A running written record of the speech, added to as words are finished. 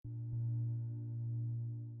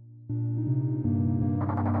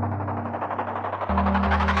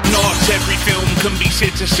every film can be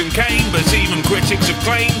Citizen Kane, but even critics have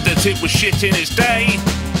claimed that it was shit in its day.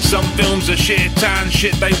 Some films are shit and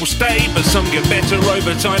shit they will stay, but some get better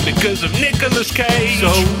over time because of Nicolas Cage.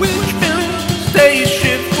 So which film stays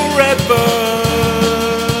shit forever?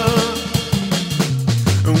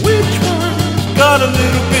 And which one's got a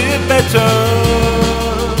little bit better?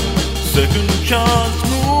 Second chance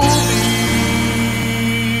movies.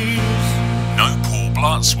 No poor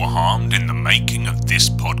bloods were harmed in the making of this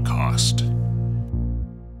podcast.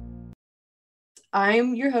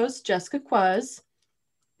 I'm your host, Jessica Quaz.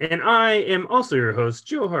 And I am also your host,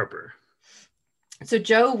 Joe Harper. So,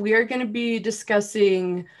 Joe, we are going to be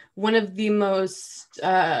discussing one of the most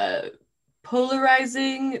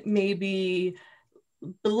polarizing, maybe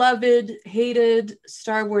beloved, hated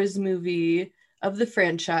Star Wars movie of the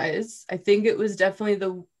franchise. I think it was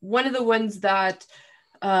definitely one of the ones that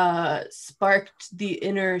sparked the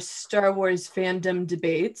inner Star Wars fandom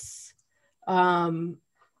debates. And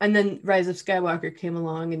then Rise of Skywalker came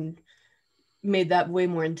along and made that way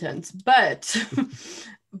more intense. But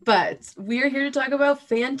we are here to talk about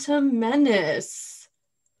Phantom Menace.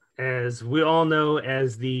 As we all know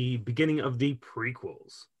as the beginning of the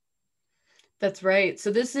prequels. That's right.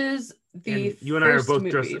 So this is the you and I are both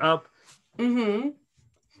movie. Dressed up. Mm-hmm.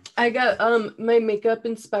 I got my makeup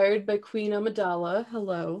inspired by Queen Amidala.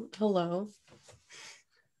 Hello.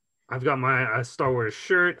 I've got my Star Wars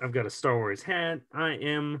shirt. I've got a Star Wars hat. I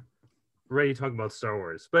am ready to talk about Star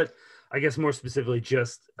Wars. But I guess more specifically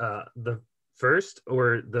just the first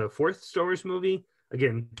or the fourth Star Wars movie.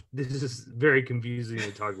 Again, this is very confusing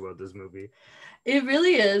to talk about this movie. It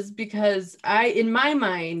really is because in my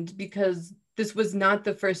mind, because this was not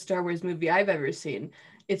the first Star Wars movie I've ever seen,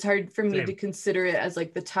 it's hard for me to consider it as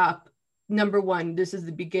like the top number one. This is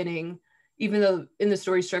the beginning, even though in the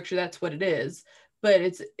story structure, that's what it is. But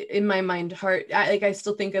it's in my mind hard. I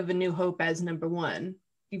still think of A New Hope as number one,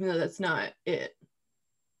 even though that's not it.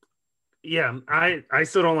 Yeah, I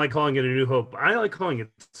still don't like calling it A New Hope. I like calling it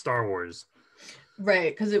Star Wars.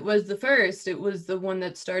 Right, because it was the first. It was the one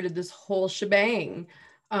that started this whole shebang.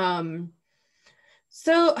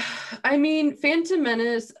 So, I mean, Phantom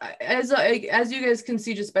Menace, as you guys can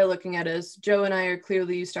see just by looking at us, Joe and I are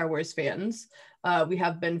clearly Star Wars fans. We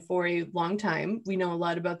have been for a long time. We know a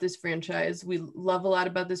lot about this franchise. We love a lot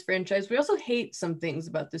about this franchise. We also hate some things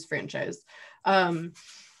about this franchise. And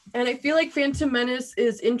I feel like Phantom Menace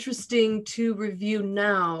is interesting to review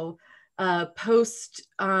now, post,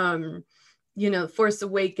 Force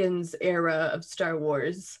Awakens era of Star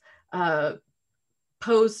Wars,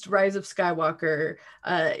 post Rise of Skywalker,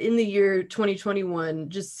 in the year 2021,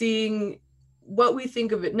 just seeing what we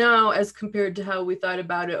think of it now as compared to how we thought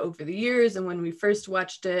about it over the years and when we first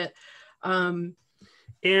watched it. And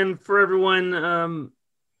for everyone,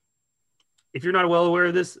 if you're not well aware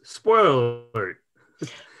of this, spoiler alert.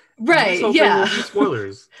 Right, this whole yeah. thing will be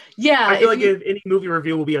spoilers. Yeah. I feel like if any movie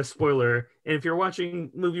review will be a spoiler. And if you're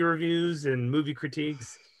watching movie reviews and movie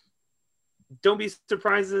critiques, don't be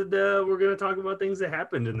surprised that we're going to talk about things that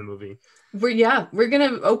happened in the movie. We're going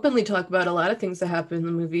to openly talk about a lot of things that happened in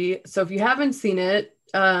the movie. So if you haven't seen it,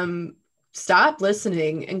 stop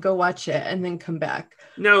listening and go watch it and then come back.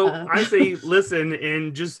 No, I say listen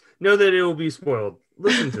and just know that it will be spoiled.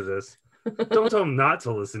 Listen to this. Don't tell them not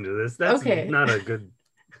to listen to this. That's okay. Not a good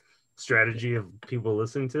strategy of people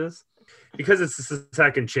listening to this. Because it's a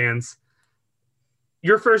second chance.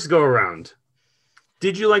 Your first go around.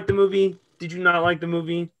 Did you like the movie? Did you not like the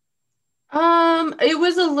movie? It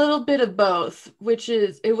was a little bit of both,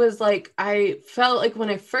 it was like, I felt like when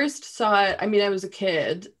I first saw it, I mean, I was a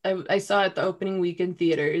kid. I saw it the opening week in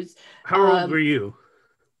theaters. How old were you?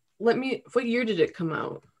 What year did it come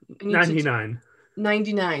out? 99.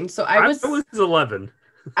 99. So I was 11.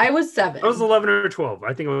 I was 7. I was 11 or 12.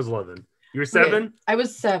 I think I was 11. You were 7? Okay. I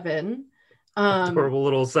was 7. Adorable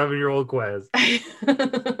little 7-year-old Quaz. I'm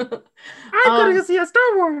gonna go see a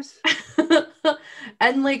Star Wars.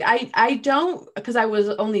 And like I don't, because I was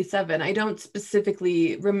only 7, I don't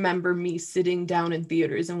specifically remember me sitting down in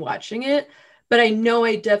theaters and watching it, but I know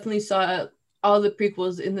I definitely saw all the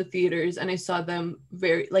prequels in the theaters and I saw them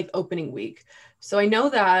very like opening week. So I know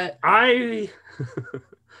that I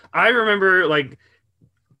remember like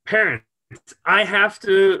parents, I have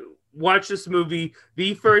to watch this movie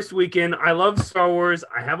the first weekend. I love Star Wars.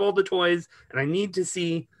 I have all the toys and I need to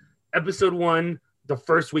see episode 1 the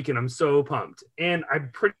first weekend. I'm so pumped. And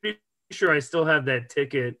I'm pretty sure I still have that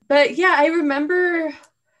ticket. But yeah, I remember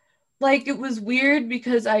like it was weird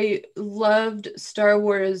because I loved Star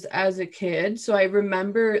Wars as a kid. So I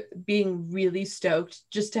remember being really stoked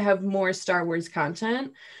just to have more Star Wars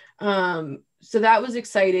content. So that was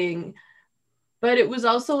exciting. but it was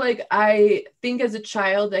also like, I think as a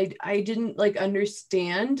child, I didn't like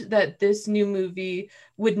understand that this new movie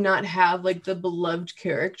would not have like the beloved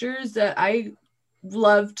characters that I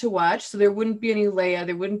love to watch. So there wouldn't be any Leia,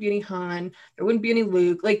 there wouldn't be any Han, there wouldn't be any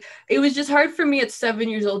Luke. Like, it was just hard for me at 7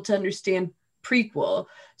 years old to understand prequel.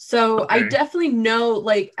 So I Okay. definitely know,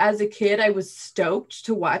 like, as a kid, I was stoked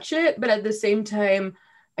to watch it, but at the same time,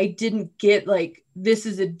 I didn't get like, this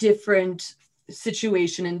is a different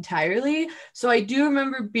situation entirely. So I do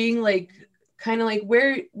remember being like, kind of like,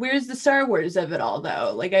 where's the Star Wars of it all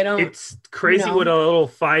though? Like, I don't, It's crazy know. what a little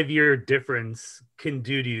 5-year difference can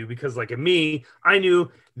do to you, because like in me, I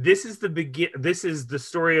knew this is the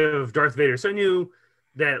story of Darth Vader. So I knew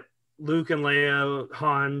that Luke and Leia,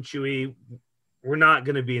 Han, Chewie were not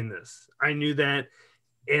going to be in this. I knew that,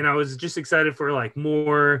 and I was just excited for like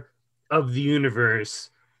more of the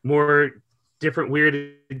universe, more different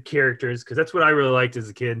weird characters, because that's what I really liked as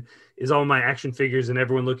a kid, is all my action figures and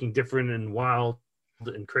everyone looking different and wild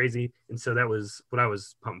and crazy. And so that was what I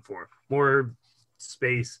was pumped for. More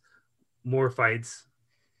space, more fights.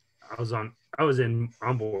 I was on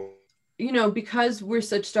board. You know, because we're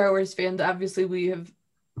such Star Wars fans, obviously we have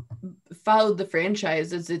followed the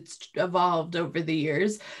franchise as it's evolved over the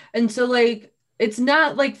years. And so like, it's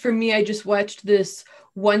not like, for me, I just watched this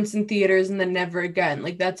once in theaters and then never again.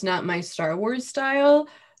 Like, that's not my Star Wars style.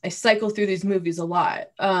 I cycle through these movies a lot.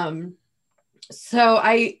 So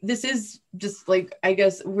this is just like, I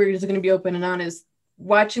guess we're just going to be open and honest.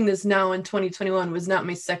 Watching this now in 2021 was not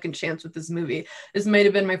my second chance with this movie. This might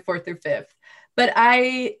have been my fourth or fifth. But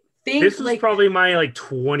I think This was like, probably my like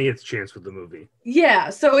 20th chance with the movie. yeah,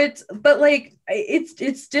 so it's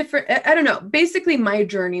different. I don't know. Basically, my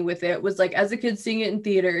journey with it was like, as a kid seeing it in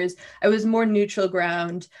theaters, I was more neutral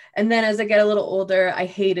ground. And then as I get a little older, I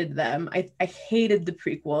hated them. I hated the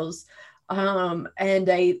prequels. And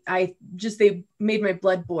I just, they made my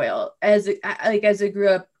blood boil. As I grew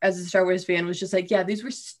up as a Star Wars fan, was just like, yeah, these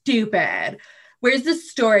were stupid. Where's the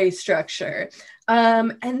story structure?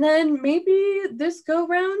 And then maybe this go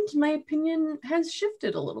round, my opinion has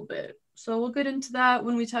shifted a little bit. So we'll get into that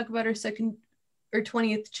when we talk about our second or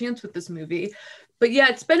 20th chance with this movie. But yeah,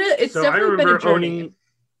 it's definitely been a journey.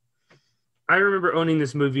 I remember owning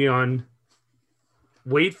this movie on,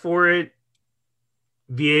 wait for it,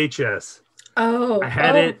 VHS. Oh, I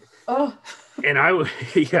had it. Oh, And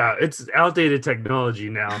yeah, it's outdated technology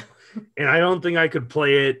now. And I don't think I could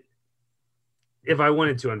play it if I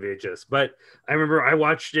wanted to on VHS. But I remember I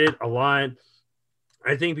watched it a lot.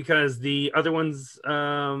 I think because the other ones,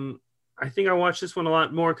 I think I watched this one a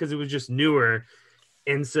lot more because it was just newer.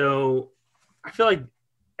 And so I feel like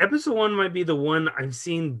episode 1 might be the one I've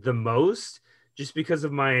seen the most, just because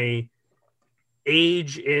of my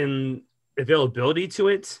age and availability to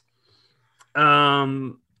it.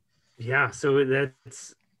 Yeah, so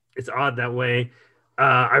it's odd that way.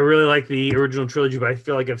 I really like the original trilogy, but I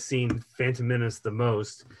feel like I've seen Phantom Menace the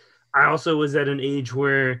most. I also was at an age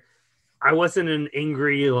where I wasn't an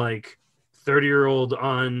angry like 30-year-old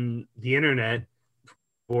on the internet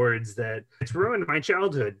boards that it's ruined my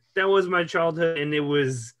childhood. That was my childhood, and it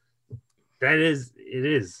is.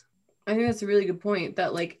 I think that's a really good point,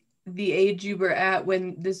 that like the age you were at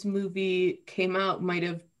when this movie came out might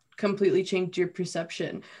have completely changed your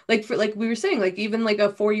perception. Like, for like we were saying, like even like a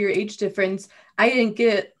 4-year age difference, I didn't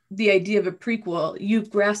get the idea of a prequel. You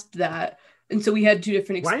grasped that. And so we had two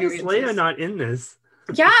different experiences. Why is Leia not in this?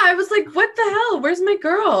 Yeah, I was like, what the hell? Where's my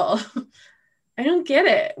girl? I don't get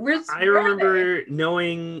it. I remember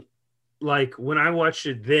knowing, like, when I watched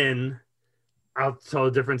it then, I'll tell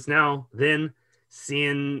the difference now, then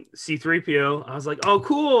seeing C-3PO, I was like, oh,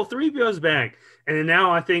 cool, 3PO's back. And then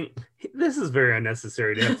now I think this is very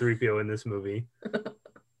unnecessary to have 3PO in this movie.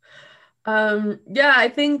 I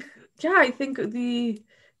think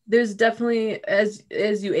there's definitely, as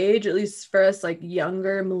you age, at least for us like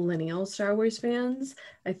younger millennial Star Wars fans,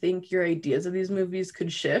 I think your ideas of these movies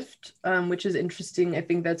could shift, which is interesting. I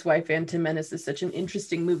think that's why Phantom Menace is such an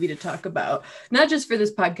interesting movie to talk about, not just for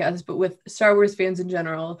this podcast, but with Star Wars fans in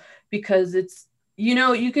general, because it's, you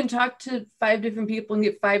know, you can talk to 5 different people and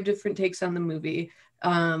get 5 different takes on the movie,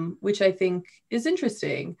 which I think is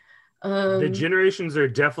interesting. The generations are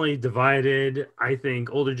definitely divided. I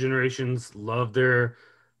think older generations love the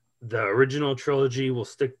original trilogy, will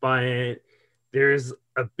stick by it. There's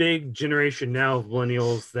a big generation now of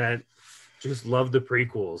millennials that just love the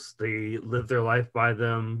prequels. They live their life by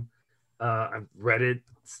them. I've Reddit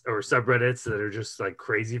or subreddits that are just like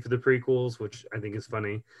crazy for the prequels, which I think is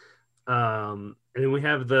funny. And then we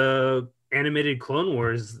have the animated Clone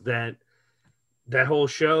Wars that whole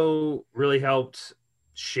show really helped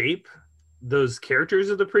shape those characters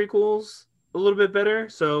of the prequels. a little bit better.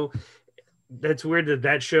 So that's weird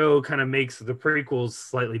that show kind of makes the prequels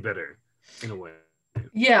slightly better in a way.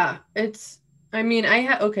 Yeah, I mean,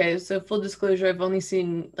 okay, so full disclosure, I've only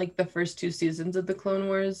seen like the first 2 seasons of the Clone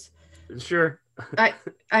Wars. Sure.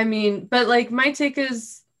 I mean, but like my take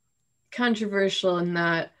is controversial in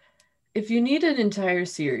that if you need an entire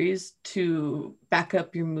series to back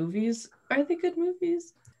up your movies, are they good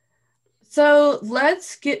movies? So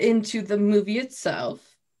let's get into the movie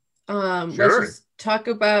itself. Let's Sure. just talk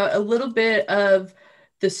about a little bit of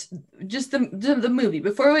this, just the movie.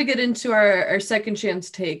 Before we get into our second chance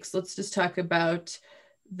takes, let's just talk about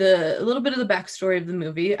a little bit of the backstory of the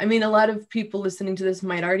movie. I mean, a lot of people listening to this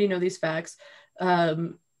might already know these facts,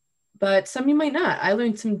 but some you might not. I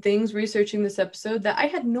learned some things researching this episode that I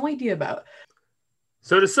had no idea about.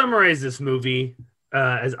 So to summarize this movie,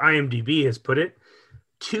 as IMDb has put it,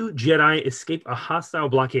 2 Jedi escape a hostile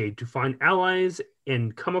blockade to find allies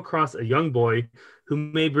and come across a young boy who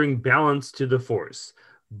may bring balance to the Force.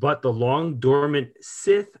 But the long dormant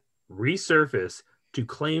Sith resurface to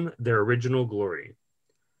claim their original glory.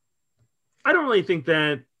 I don't really think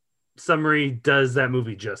that summary does that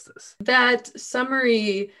movie justice. That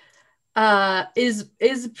summary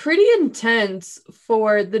is pretty intense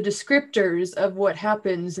for the descriptors of what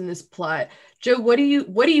happens in this plot. Joe, what do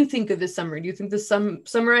you think of this summary? Do you think this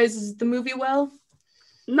summarizes the movie well?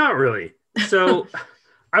 Not really. So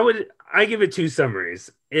I give it 2 summaries.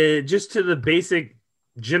 Just to the basic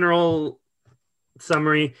general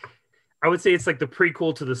summary, I would say it's like the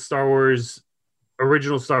prequel to the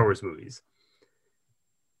original Star Wars movies.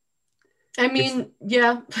 I mean,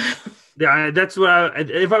 yeah. Yeah, that's what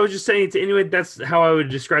if I was just saying it to anyone, that's how I would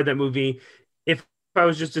describe that movie. If I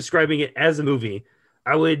was just describing it as a movie,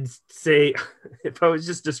 I would say, if I was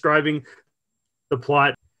just describing the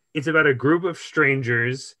plot, it's about a group of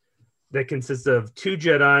strangers that consists of 2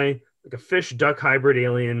 Jedi, like a fish duck hybrid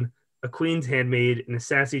alien, a queen's handmaid, and a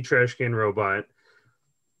sassy trash can robot.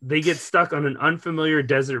 They get stuck on an unfamiliar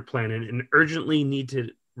desert planet and urgently need to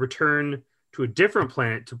return to a different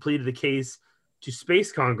planet to plead the case to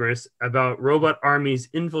Space Congress about robot armies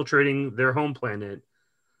infiltrating their home planet.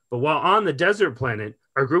 But while on the desert planet,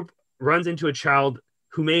 our group runs into a child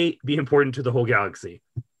who may be important to the whole galaxy.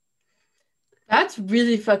 That's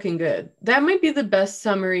really fucking good. That might be the best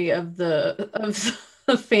summary of the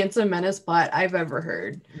Phantom Menace plot I've ever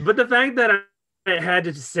heard. But the fact that I had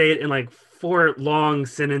to say it in like 4 long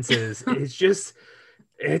sentences,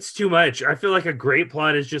 it's too much. I feel like a great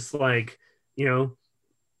plot is just like,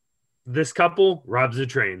 this couple robs a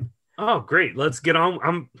train. Oh, great. Let's get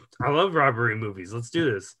on. I love robbery movies. Let's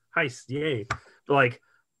do this. Heist. Yay. But like,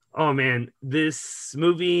 oh man, this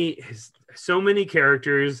movie has so many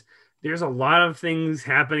characters. There's a lot of things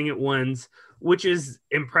happening at once, which is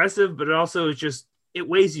impressive, but it also is just, it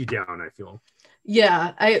weighs you down, I feel.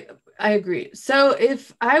 Yeah, I agree. So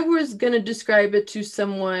if I was going to describe it to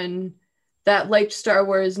someone that liked Star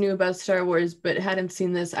Wars, knew about Star Wars, but hadn't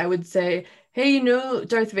seen this, I would say, hey,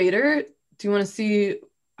 Darth Vader? Do you want to see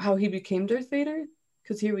how he became Darth Vader?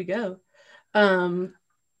 Because here we go. And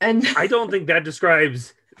I don't think that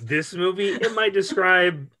describes this movie. It might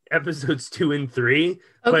describe episodes 2 and 3,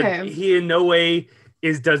 okay. But he in no way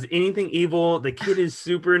does anything evil. The kid is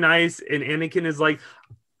super nice, and Anakin is like,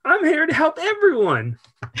 I'm here to help everyone.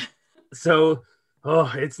 So,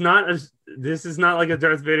 this is not like a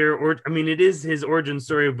Darth Vader, it is his origin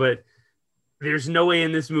story, but there's no way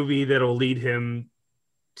in this movie that'll lead him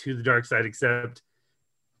to the dark side except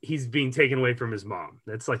he's being taken away from his mom.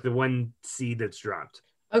 That's like the one seed that's dropped.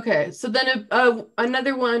 Okay, so then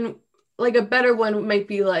another one, like a better one, might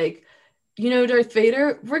be like, Darth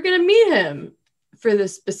Vader, we're going to meet him for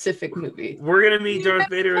this specific movie. We're going to meet Darth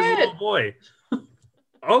Vader as a little boy.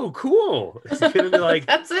 Oh, cool. It's going to be like...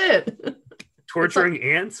 That's it. Torturing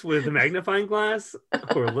ants with a magnifying glass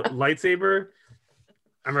or lightsaber.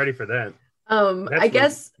 I'm ready for that. I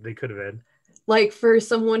guess they could have had. Like for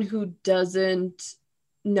someone who doesn't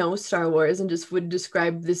know Star Wars and just would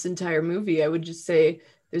describe this entire movie, I would just say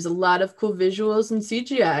there's a lot of cool visuals and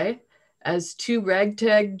CGI as 2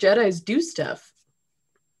 ragtag Jedis do stuff.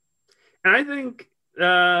 And I think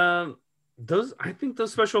those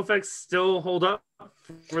special effects still hold up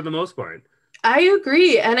for the most part. I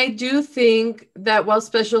agree. And I do think that while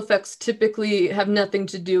special effects typically have nothing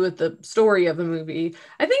to do with the story of a movie,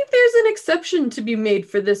 I think there's an exception to be made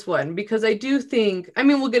for this one, because I do think,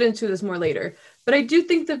 we'll get into this more later, but I do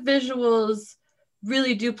think the visuals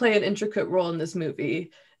really do play an intricate role in this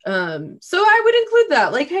movie. So I would include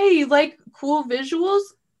that. Like, hey, you like cool visuals?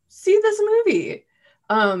 See this movie.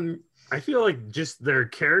 I feel like just their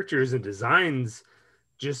characters and designs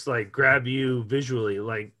just like grab you visually.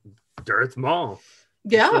 Like Darth Maul.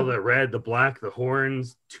 Yeah. So the red, the black, the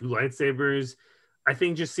horns, 2 lightsabers. I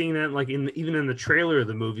think just seeing that, like even in the trailer of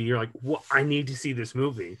the movie, you're like, "What? I need to see this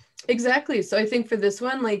movie." Exactly. So I think for this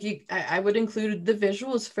one, like I would include the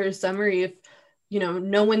visuals for a summary. If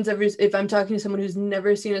no one's ever, if I'm talking to someone who's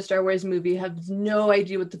never seen a Star Wars movie, has no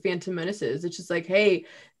idea what the Phantom Menace is, it's just like, hey,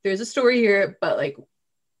 there's a story here, but like,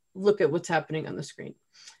 look at what's happening on the screen.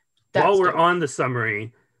 While we're on the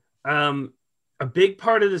summary, a big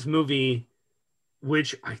part of this movie,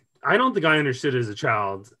 which I don't think I understood as a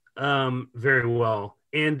child very well,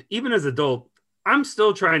 and even as an adult, I'm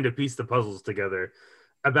still trying to piece the puzzles together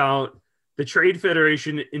about the Trade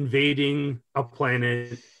Federation invading a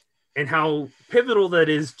planet and how pivotal that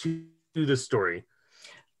is to the story.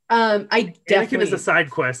 I definitely Anakin is a side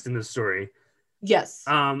quest in the story. Yes.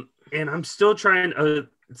 And I'm still trying.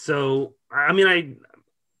 So I mean,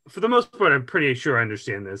 for the most part, I'm pretty sure I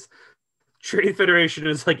understand this. Trade Federation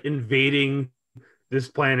is like invading this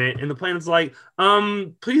planet, and the planet's like,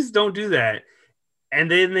 please don't do that. And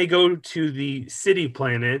then they go to the city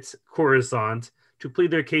planet, Coruscant, to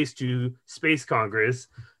plead their case to Space Congress.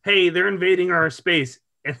 Hey, they're invading our space.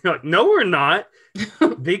 And they're like, no, we're not.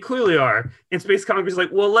 They clearly are. And Space Congress is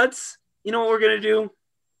like, well, you know what we're going to do?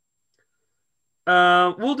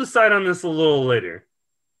 We'll decide on this a little later.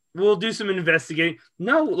 We'll do some investigating.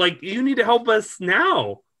 No, like, you need to help us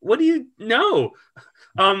now. What do you know?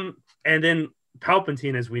 And then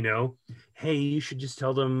Palpatine, as we know, hey, you should just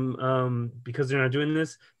tell them, because they're not doing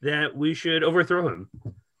this, that we should overthrow him.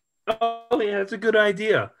 Oh, yeah, that's a good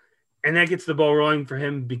idea. And that gets the ball rolling for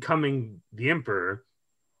him becoming the Emperor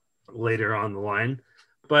later on the line.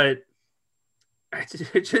 But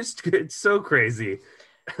it's so crazy.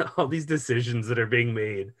 All these decisions that are being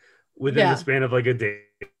made within the span of like a day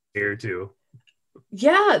or two.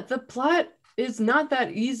 Yeah, the plot is not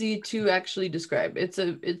that easy to actually describe. It's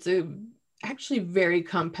a actually very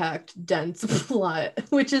compact, dense plot,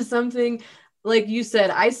 which is something, like you said,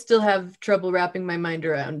 I still have trouble wrapping my mind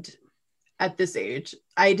around at this age.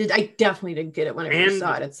 I definitely didn't get it when I first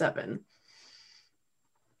saw it at 7.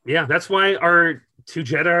 Yeah, that's why our 2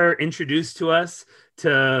 Jedi are introduced to us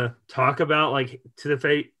to talk about, like, to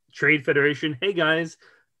the Trade Federation. Hey guys,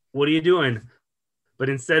 what are you doing? But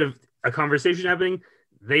instead of a conversation happening,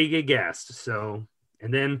 they get gassed. So,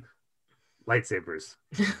 and then lightsabers.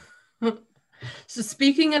 So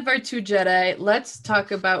speaking of our 2 Jedi, let's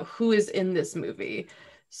talk about who is in this movie.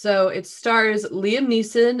 So it stars Liam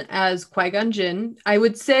Neeson as Qui-Gon Jinn. I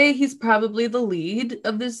would say he's probably the lead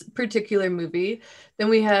of this particular movie. Then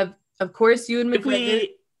we have, of course, Ewan McGregor.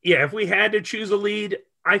 If we had to choose a lead,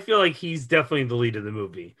 I feel like he's definitely the lead of the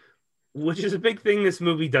movie, which is a big thing this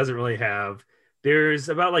movie doesn't really have. There's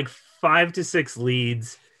about like 5 to 6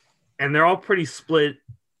 leads, and they're all pretty split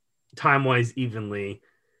time-wise evenly.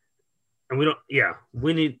 And we'll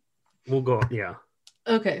go.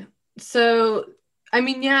 Okay. So, I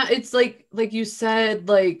mean, yeah, it's like you said,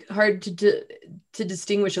 like hard to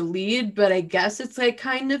distinguish a lead, but I guess it's like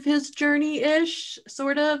kind of his journey-ish,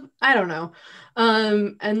 sort of. I don't know.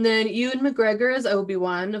 And then Ewan McGregor as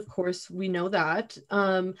Obi-Wan, of course, we know that.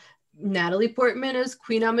 Natalie Portman as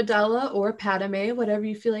Queen Amidala, or Padme, whatever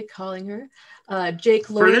you feel like calling her. Jake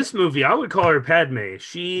Lloyd. For this movie, I would call her Padme.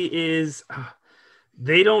 She is.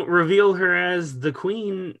 They don't reveal her as the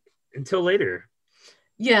queen until later.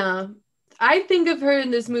 Yeah. I think of her in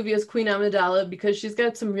this movie as Queen Amidala because she's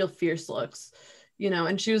got some real fierce looks,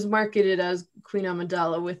 and she was marketed as Queen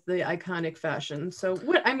Amidala with the iconic fashion. So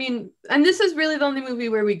and this is really the only movie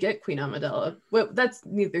where we get Queen Amidala. Well, that's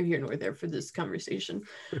neither here nor there for this conversation.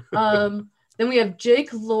 Then we have Jake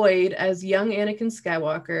Lloyd as young Anakin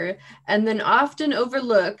Skywalker, and then often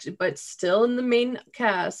overlooked, but still in the main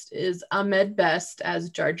cast, is Ahmed Best as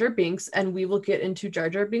Jar Jar Binks, and we will get into Jar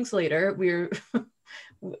Jar Binks later.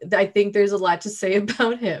 I think there's a lot to say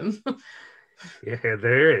about him. Yeah,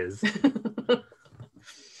 there is.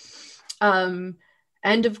 And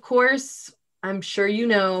of course, I'm sure you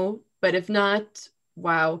know, but if not,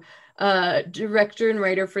 wow. Director and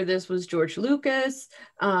writer for this was George Lucas.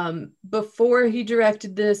 Before he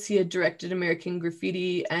directed this, he had directed American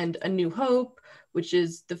Graffiti and A New Hope, which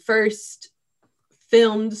is the first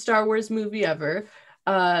filmed Star Wars movie ever.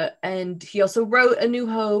 And he also wrote A New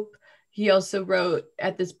Hope. He also wrote,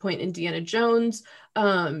 at this point, Indiana Jones.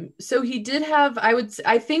 So he did have,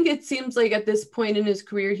 I think it seems like at this point in his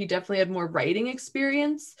career, he definitely had more writing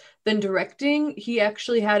experience than directing. He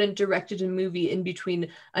actually hadn't directed a movie in between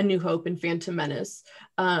A New Hope and Phantom Menace.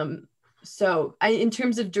 So in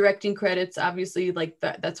terms of directing credits, obviously, like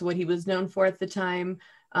that's what he was known for at the time.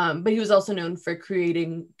 But he was also known for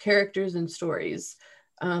creating characters and stories.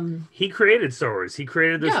 He created Star Wars. He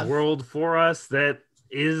created this Yeah. world for us that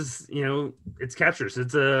is, it's captures.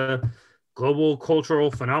 It's a global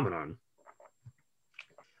cultural phenomenon.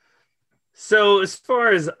 So as far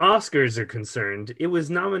as Oscars are concerned, it was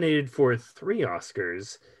nominated for 3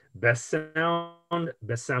 Oscars: Best Sound,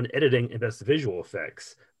 Best Sound Editing, and Best Visual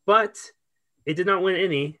Effects. But it did not win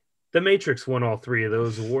any. The Matrix won all 3 of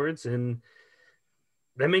those awards, and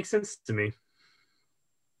that makes sense to me.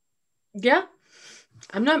 Yeah,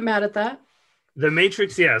 I'm not mad at that. The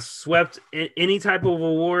Matrix, swept any type of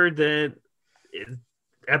award that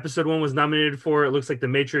Episode 1 was nominated for. It looks like The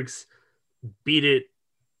Matrix beat it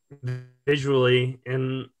visually.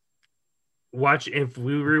 And if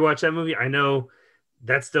we rewatch that movie, I know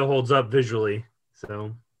that still holds up visually.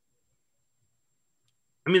 So,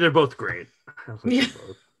 I mean, they're both great. Yeah.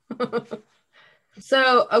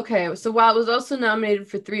 So while it was also nominated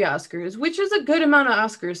for 3 Oscars, which is a good amount of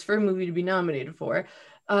Oscars for a movie to be nominated for,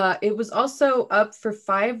 it was also up for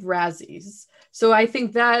 5 Razzies. So I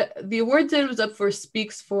think that the awards it was up for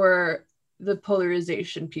speaks for the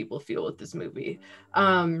polarization people feel with this movie.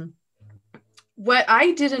 What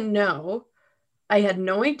I didn't know, I had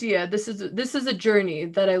no idea. This is a journey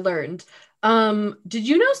that I learned. Did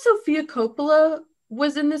you know Sofia Coppola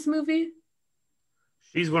was in this movie?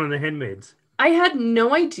 She's one of the handmaids. I had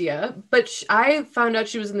no idea, but I found out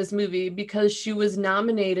she was in this movie because she was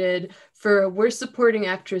nominated for Worst Supporting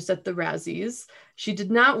Actress at the Razzies. She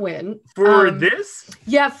did not win. For this?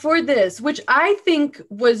 Yeah, for this, which I think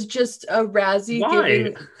was just a Razzie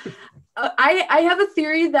giving... I have a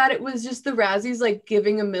theory that it was just the Razzies like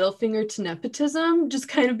giving a middle finger to nepotism, just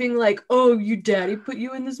kind of being like, oh, your daddy put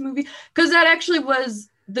you in this movie. Because that actually was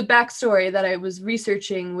the backstory that I was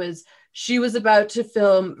researching. Was she was about to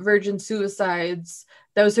film Virgin Suicides.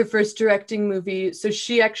 That was her first directing movie. So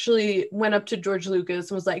she actually went up to George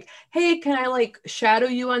Lucas and was like, hey, can I like shadow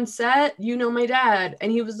you on set? You know my dad.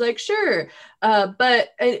 And he was like, sure. And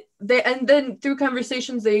then through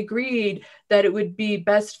conversations, they agreed that it would be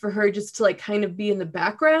best for her just to like kind of be in the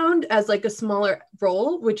background as like a smaller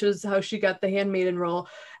role, which is how she got the handmaiden role.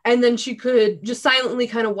 And then she could just silently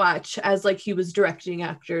kind of watch as like he was directing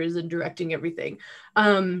actors and directing everything.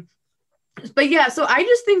 But yeah, so I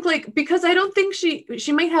just think like, because I don't think she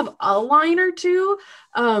might have a line or two,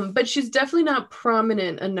 but she's definitely not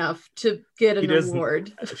prominent enough to get an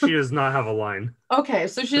award. She does not have a line. Okay,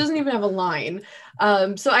 so she doesn't even have a line.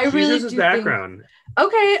 So I She's really just do background.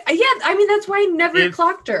 Okay, yeah, I mean that's why I never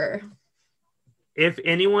clocked her. If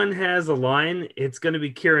anyone has a line, it's going to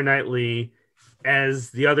be Keira Knightley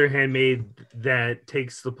as the other handmaid that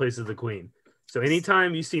takes the place of the queen. So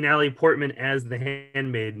anytime you see Natalie Portman as the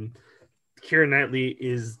handmaiden, Keira Knightley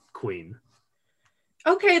is queen.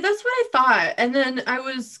 Okay, that's what I thought. And then I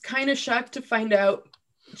was kind of shocked to find out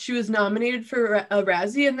she was nominated for a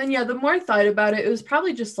Razzie. And then, yeah, the more I thought about it, it was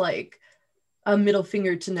probably just like a middle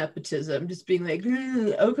finger to nepotism, just being like,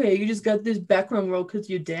 okay, you just got this background role because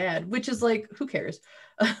your dad, which is like, who cares?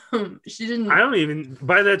 She didn't. I don't even,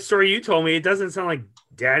 by that story you told me, it doesn't sound like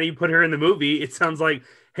daddy put her in the movie. It sounds like,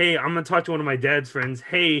 hey, I'm going to talk to one of my dad's friends.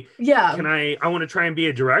 Hey, yeah, I want to try and be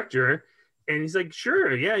a director. And he's like,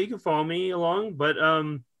 sure, yeah, you can follow me along, but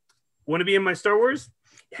want to be in my Star Wars?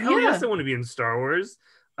 Hell yes, I want to be in Star Wars.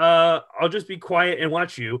 I'll just be quiet and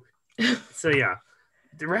watch you. So yeah,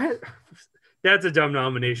 that's a dumb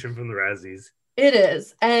nomination from the Razzies. It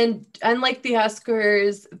is. And unlike the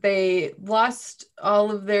Oscars, they lost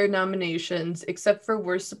all of their nominations except for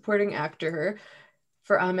Worst Supporting Actor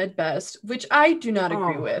for Ahmed Best, which I do not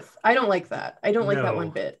agree with. I don't like that. I don't like that one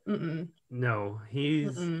bit. No,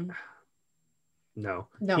 he's... No,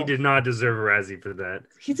 No, he did not deserve a Razzie for that.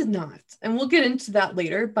 He did not. And we'll get into that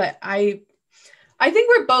later. But I think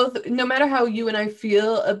we're both, no matter how you and I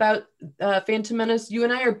feel about Phantom Menace, you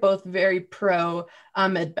and I are both very pro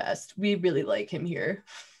Ahmed Best. We really like him here.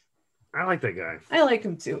 I like that guy. I like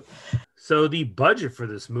him too. So the budget for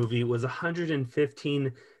this movie was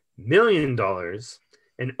 $115 million.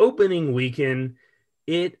 An opening weekend,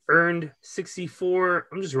 it earned I'm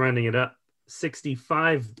just rounding it up,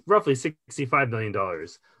 roughly $65 million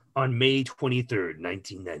on May 23rd,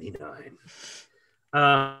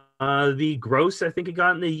 1999. The gross I think it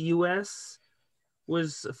got in the US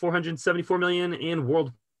was $474 million, and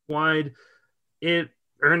worldwide it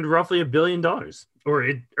earned roughly $1 billion, or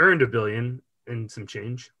it earned $1 billion and some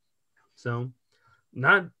change. So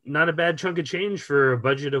not a bad chunk of change for a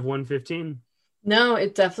budget of 115. No,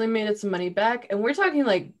 it definitely made its money back, and we're talking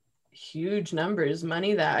like huge numbers,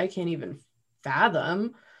 money that I can't even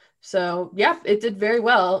fathom. So yeah, it did very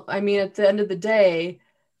well. I mean, at the end of the day,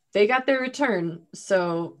 they got their return.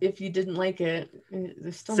 So if you didn't like it,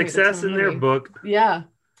 they still made a Success ton in of their money. book. Yeah,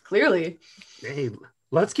 clearly. Hey,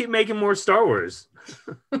 let's keep making more Star Wars.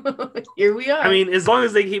 Here we are. I mean, as long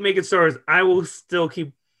as they keep making Star Wars, I will still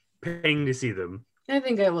keep paying to see them. I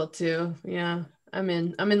think I will too. Yeah, I'm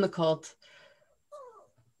in the cult.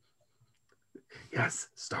 Yes,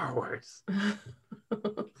 Star Wars.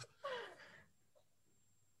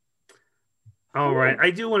 All right.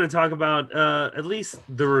 I do want to talk about at least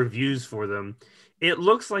the reviews for them. It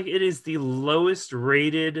looks like it is the lowest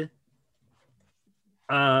rated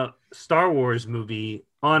Star Wars movie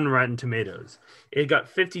on Rotten Tomatoes. It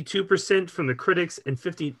got 52% from the critics and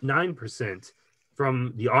 59%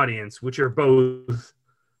 from the audience, which are both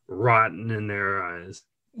rotten in their eyes.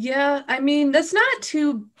 Yeah, I mean, that's not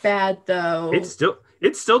too bad though. It's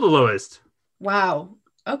still the lowest. Wow.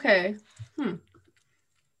 Okay.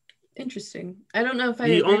 Interesting. I don't know if I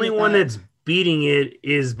The agree only with one that. that's beating it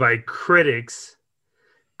is by critics.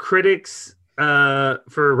 Critics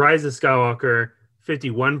for Rise of Skywalker,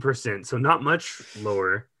 51%, so not much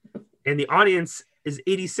lower. And the audience is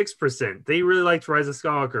 86%. They really liked Rise of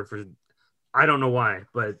Skywalker for I don't know why,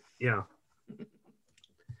 but yeah.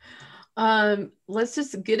 Let's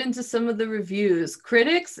just get into some of the reviews.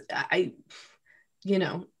 Critics, I'm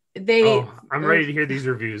ready to hear these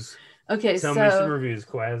reviews. Okay, Tell me some reviews,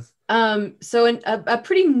 Quaz. So a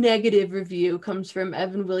pretty negative review comes from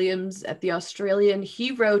Evan Williams at The Australian.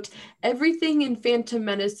 He wrote, "Everything in Phantom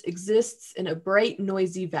Menace exists in a bright,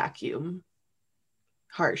 noisy vacuum."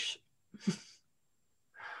 Harsh.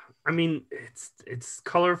 I mean, it's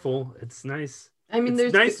colorful. It's nice. I mean, it's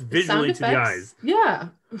there's nice sound visually to the effects. eyes. Yeah.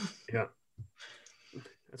 Yeah.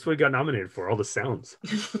 That's what it got nominated for, all the sounds.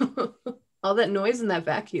 All that noise in that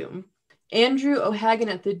vacuum. Andrew O'Hagan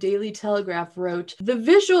at the Daily Telegraph wrote, "The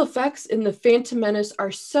visual effects in The Phantom Menace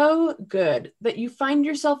are so good that you find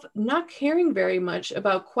yourself not caring very much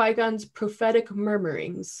about Qui-Gon's prophetic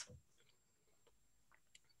murmurings."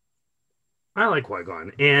 I like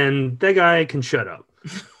Qui-Gon, and that guy can shut up.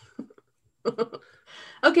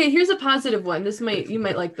 Okay, here's a positive one. You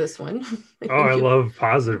might like this one. I love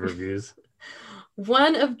positive reviews.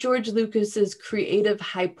 One of George Lucas's creative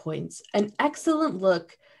high points, an excellent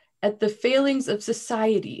look at the failings of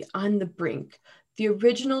society on the brink, the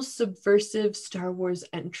original subversive Star Wars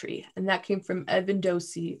entry. And that came from Evan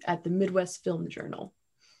Dosey at the Midwest Film Journal.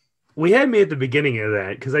 We had me at the beginning of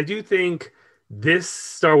that because I do think this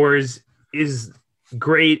Star Wars is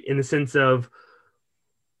great in the sense of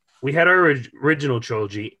we had our original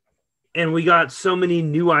trilogy and we got so many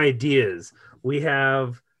new ideas. We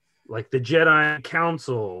have like the Jedi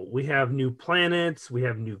Council, we have new planets, we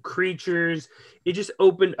have new creatures. It just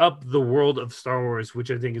opened up the world of Star Wars, which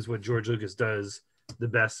I think is what George Lucas does the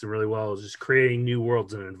best and really well, is just creating new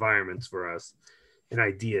worlds and environments for us and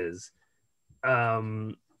ideas.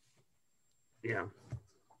 Yeah.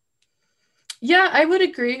 Yeah, I would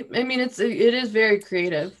agree. I mean, it is very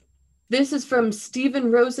creative. This is from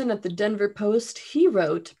Stephen Rosen at the Denver Post. He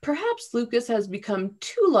wrote, "Perhaps Lucas has become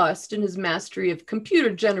too lost in his mastery of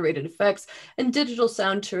computer-generated effects and digital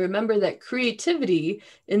sound to remember that creativity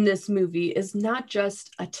in this movie is not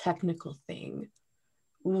just a technical thing."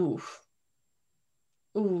 Oof.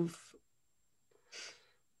 Oof.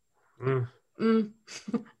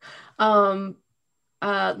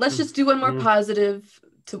 Let's just do one more positive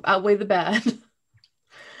to outweigh the bad.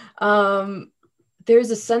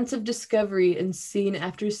 There's a sense of discovery in scene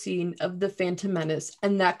after scene of The Phantom Menace,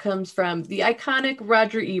 and that comes from the iconic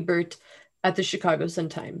Roger Ebert at the Chicago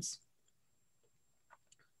Sun-Times.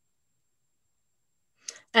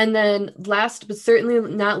 And then last but certainly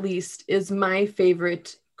not least is my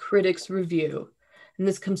favorite critics review. And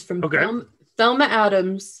this comes from Thelma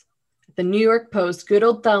Adams at the New York Post. Good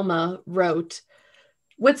old Thelma wrote,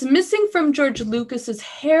 "What's missing from George Lucas's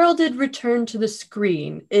heralded return to the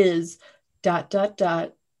screen is ...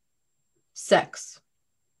 sex."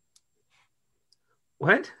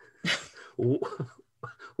 What?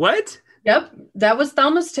 What? Yep, that was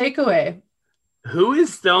Thelma's takeaway. Who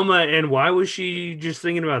is Thelma and why was she just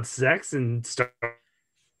thinking about sex and Star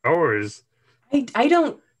Wars? I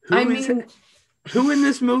don't... Who in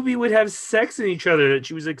this movie would have sex in each other that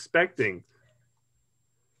she was expecting?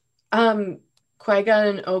 Qui-Gon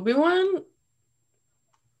and Obi-Wan?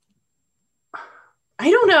 I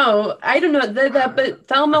don't know that, but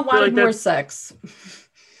Thelma wanted more sex.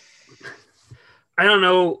 I don't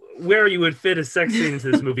know where you would fit a sex scene into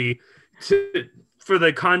this movie for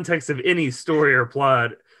the context of any story or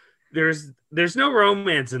plot. There's no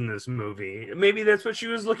romance in this movie. Maybe that's what she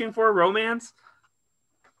was looking for, romance?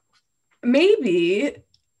 Maybe.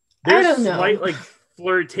 There's I don't know. slight like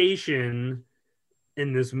flirtation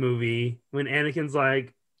in this movie when Anakin's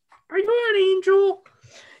like, "Are you an angel?"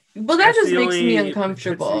 Well, that just makes me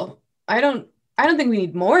uncomfortable. I don't think we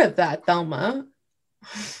need more of that, Thelma.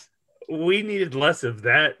 We needed less of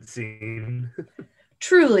that scene.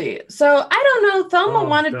 Truly. So I don't know. Thelma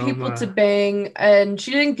wanted people to bang, and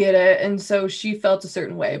she didn't get it, and so she felt a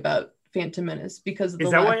certain way about Phantom Menace because of the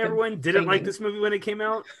Is that why everyone didn't like this movie when it came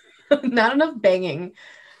out? Not enough banging.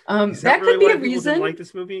 That could be a reason. Didn't like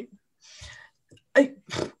this movie.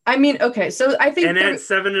 I mean, okay, so I think. And at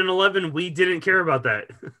 7 and 11, we didn't care about that.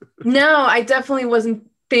 No, I definitely wasn't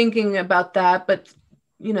thinking about that, but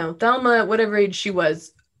you know, Thelma, whatever age she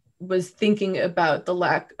was thinking about the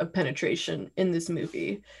lack of penetration in this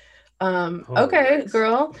movie. Okay,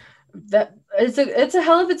 girl, that it's a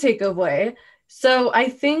hell of a takeaway. So I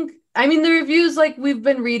think, I mean, the reviews, like we've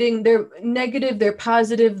been reading, they're negative, they're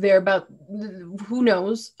positive, they're about who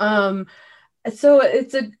knows. So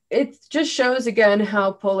it just shows again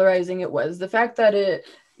how polarizing it was. The fact that it,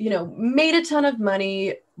 you know, made a ton of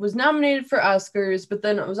money, was nominated for Oscars, but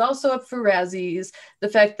then it was also up for Razzies. The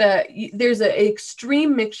fact that there's an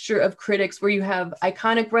extreme mixture of critics where you have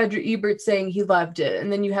iconic Roger Ebert saying he loved it,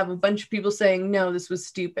 and then you have a bunch of people saying, no, this was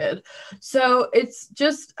stupid. So it's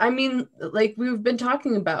just, I mean, like we've been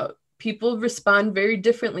talking about, people respond very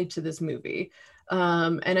differently to this movie.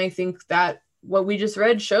 And I think that what we just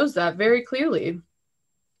read shows that very clearly.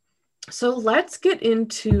 So let's get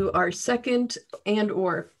into our second and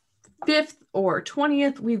or fifth or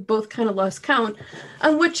 20th. We've both kind of lost count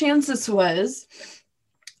on what chance this was.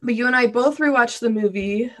 But you and I both rewatched the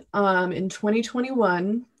movie in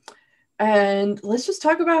 2021. And let's just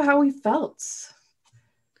talk about how we felt.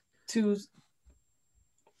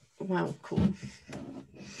 Wow, cool.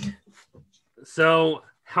 So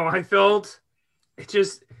how I felt,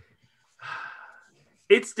 it's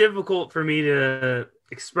difficult for me to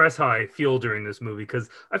express how I feel during this movie because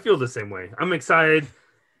I feel the same way. I'm excited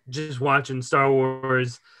just watching Star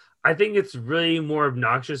Wars. I think it's really more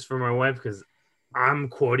obnoxious for my wife because I'm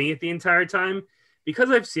quoting it the entire time. Because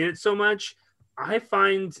I've seen it so much, I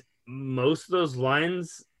find most of those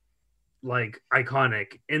lines like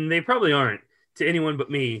iconic, and they probably aren't to anyone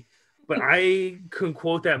but me, but I can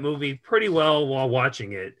quote that movie pretty well while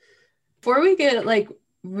watching it. Before we get like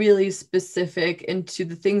really specific into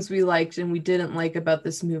the things we liked and we didn't like about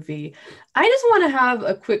this movie, I just want to have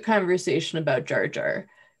a quick conversation about Jar Jar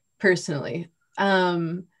personally,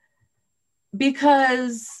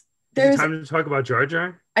 because there's time to talk about Jar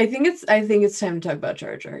Jar. I think it's time to talk about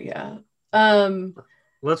Jar Jar. Yeah.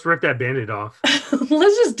 Let's rip that Band-Aid off.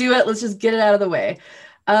 Let's just do it. Let's just get it out of the way.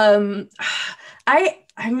 I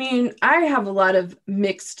mean, I have a lot of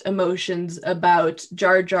mixed emotions about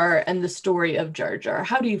Jar Jar and the story of Jar Jar.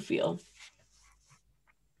 How do you feel?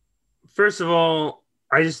 First of all,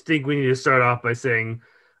 I just think we need to start off by saying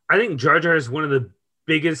I think Jar Jar is one of the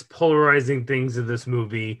biggest polarizing things of this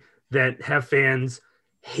movie that have fans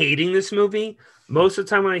hating this movie. Most of the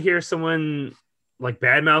time when I hear someone like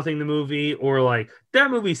bad-mouthing the movie or like,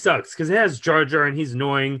 that movie sucks because it has Jar Jar and he's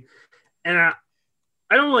annoying. And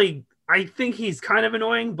I think he's kind of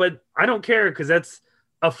annoying, but I don't care because that's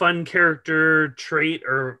a fun character trait,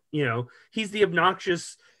 or, you know, he's the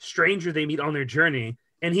obnoxious stranger they meet on their journey,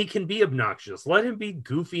 and he can be obnoxious. Let him be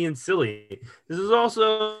goofy and silly. This is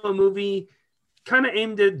also a movie kind of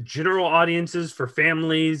aimed at general audiences for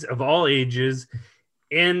families of all ages.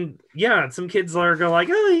 And yeah, some kids are going like,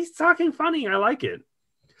 oh, he's talking funny. I like it.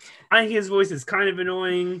 I think his voice is kind of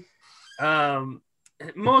annoying.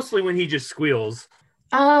 Mostly when he just squeals.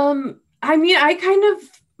 I mean, I kind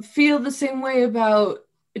of feel the same way about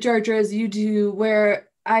Jar Jar as you do, where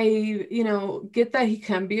I, you know, get that he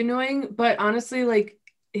can be annoying, but honestly, like,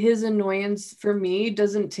 his annoyance for me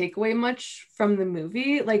doesn't take away much from the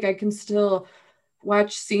movie. Like, I can still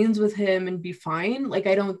watch scenes with him and be fine. Like,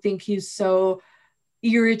 I don't think he's so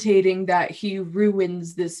irritating that he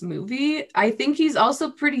ruins this movie. I think he's also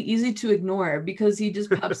pretty easy to ignore because he just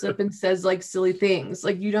pops up and says like silly things.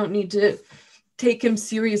 Like, you don't need to take him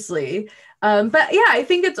seriously. But yeah, I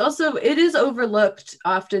think it is overlooked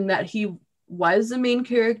often that he was the main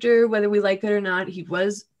character, whether we like it or not. He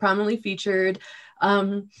was prominently featured.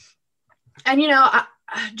 And, you know,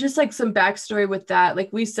 just like some backstory with that,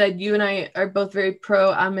 like we said, you and I are both very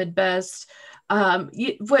pro Ahmed Best.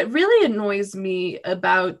 What really annoys me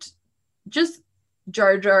about just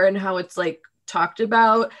Jar Jar and how it's like talked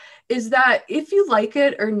about is that if you like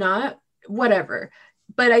it or not, whatever,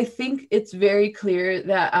 but I think it's very clear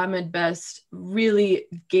that Ahmed Best really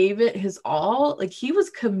gave it his all. Like, he was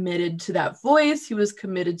committed to that voice, he was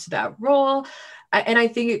committed to that role. And I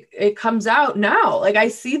think it comes out now. Like, I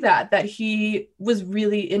see that he was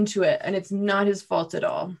really into it, and it's not his fault at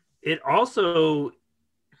all. It also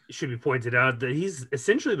should be pointed out that he's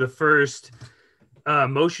essentially the first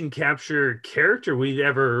motion capture character we've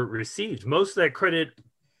ever received. Most of that credit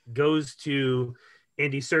goes to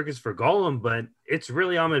Andy Serkis for Gollum, but it's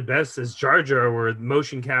really Ahmed Best as Jar Jar where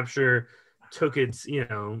motion capture took its,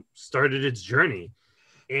 started its journey.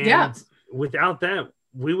 And without that,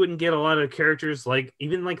 we wouldn't get a lot of characters like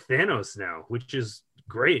Thanos now, which is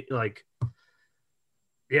great. Like,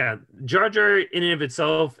 yeah, Jar Jar in and of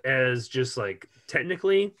itself as just like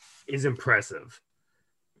technically is impressive.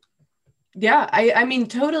 Yeah, I mean,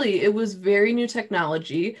 totally. It was very new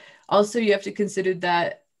technology. Also, you have to consider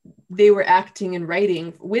that they were acting and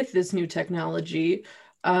writing with this new technology.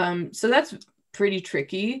 So that's pretty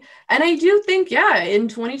tricky. And I do think, in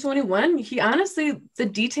 2021, he honestly, the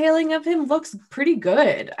detailing of him looks pretty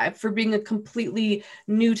good for being a completely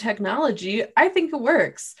new technology. I think it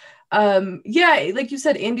works. Like you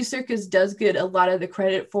said, Andy Serkis does get a lot of the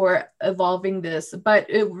credit for evolving this, but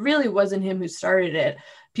it really wasn't him who started it.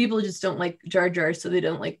 People just don't like Jar Jar, so they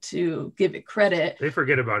don't like to give it credit. They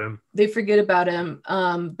forget about him.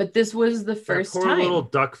 But this was the first poor time. Little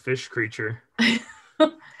duck fish creature.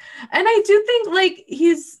 And I do think, like,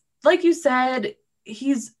 he's, like you said,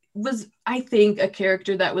 was I think a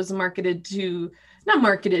character that was not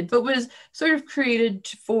marketed, but was sort of created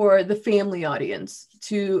for the family audience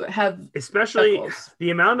to have. Especially speckles.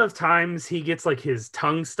 The amount of times he gets like his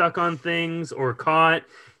tongue stuck on things or caught,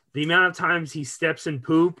 the amount of times he steps in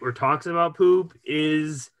poop or talks about poop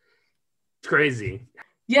is crazy.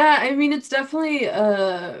 Yeah, I mean, it's definitely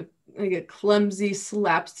like a clumsy,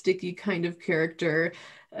 slapsticky kind of character.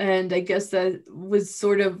 And I guess that was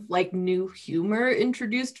sort of like new humor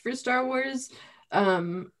introduced for Star Wars.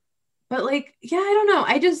 But like, I don't know.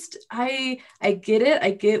 I get it.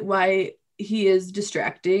 I get why he is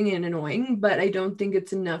distracting and annoying, but I don't think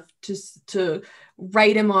it's enough to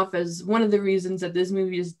write him off as one of the reasons that this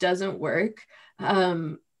movie just doesn't work.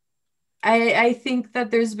 I think that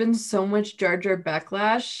there's been so much Jar Jar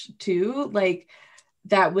backlash too. Like,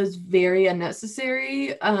 that was very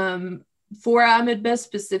unnecessary for Ahmed Best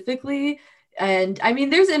specifically. And I mean,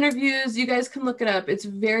 there's interviews, you guys can look it up. It's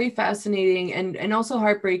very fascinating and also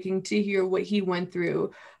heartbreaking to hear what he went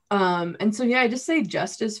through. And so, I just say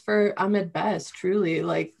justice for Ahmed Best, truly.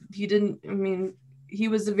 Like, he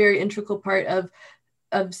was a very integral part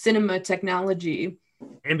of cinema technology.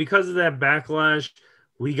 And because of that backlash,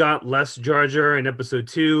 we got less Jar Jar in episode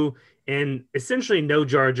 2 and essentially no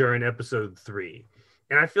Jar Jar in episode 3.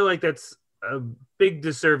 And I feel like that's a big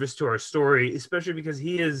disservice to our story, especially because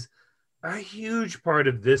he is a huge part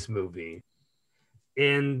of this movie.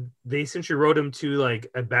 And they essentially wrote him to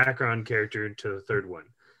like a background character to the third one,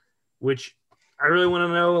 which I really want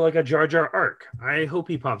to know, like a Jar Jar arc. I hope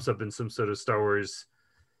he pops up in some sort of Star Wars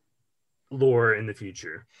lore in the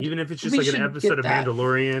future, even if it's just like an episode of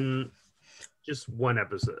Mandalorian, just one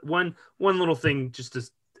episode, one little thing, just to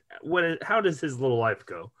how does his little life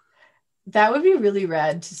go? That would be really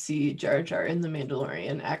rad to see Jar Jar in The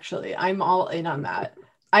Mandalorian, actually. I'm all in on that.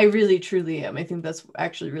 I really, truly am. I think that's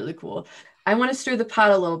actually really cool. I want to stir the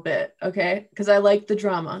pot a little bit, okay? Because I like the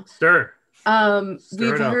drama. Stir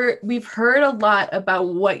We've heard a lot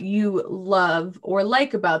about what you love or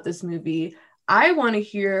like about this movie. I want to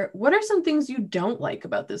hear, what are some things you don't like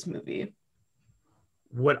about this movie?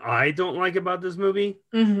 What I don't like about this movie?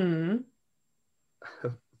 Mm-hmm.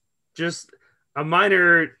 Just a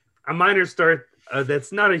minor start.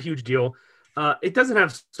 That's not a huge deal. It doesn't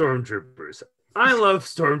have stormtroopers. I love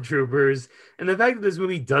stormtroopers, and the fact that this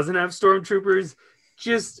movie doesn't have stormtroopers,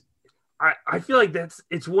 I feel like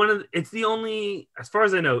it's the only, as far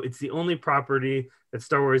as I know, it's the only property that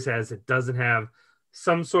Star Wars has that doesn't have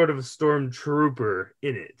some sort of a stormtrooper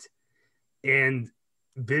in it. And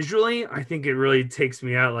visually, I think it really takes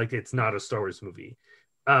me out. Like, it's not a Star Wars movie.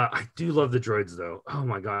 I do love the droids though. Oh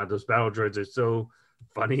my god, those battle droids are so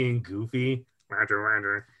funny and goofy.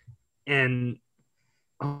 And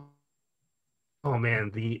oh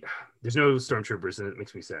man, there's no stormtroopers and it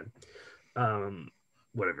makes me sad.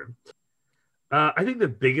 Whatever. I think the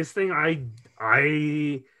biggest thing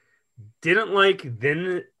I didn't like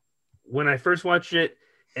then when I first watched it,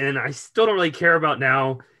 and I still don't really care about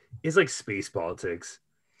now, is like space politics.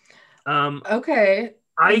 Okay.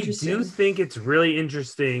 I do think it's really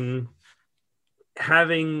interesting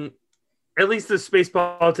having at least the space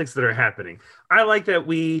politics that are happening. I like that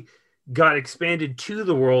we got expanded to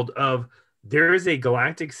the world of there is a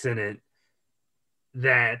galactic senate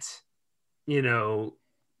that, you know,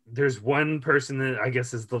 there's one person that I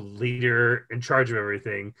guess is the leader in charge of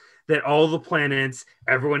everything, that all the planets,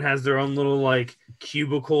 everyone has their own little like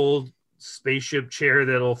cubicle spaceship chair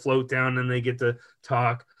that'll float down and they get to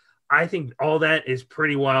talk. I think all that is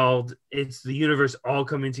pretty wild. It's the universe all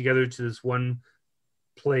coming together to this one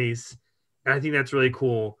place. And I think that's really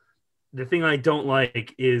cool. The thing I don't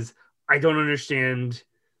like is I don't understand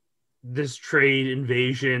this trade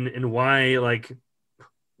invasion and why, like,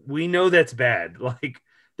 we know that's bad. Like,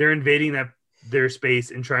 they're invading their space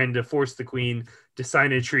and trying to force the queen to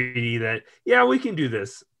sign a treaty that, yeah, we can do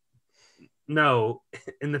this. No.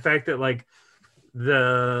 And the fact that, like,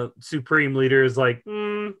 the supreme leader is like,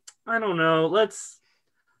 I don't know.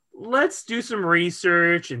 Let's do some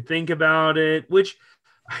research and think about it, which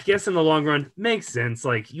I guess in the long run makes sense.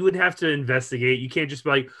 Like, you would have to investigate. You can't just be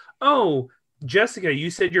like, oh, Jessica, you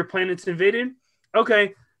said your planet's invaded?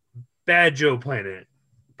 Okay, bad Joe planet.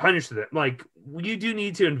 Punish them. Like, you do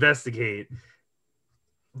need to investigate.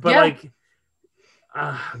 But, like,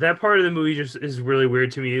 that part of the movie just is really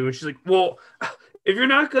weird to me, which is like, well, if you're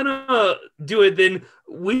not going to do it, then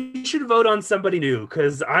we should vote on somebody new,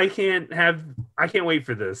 because I can't wait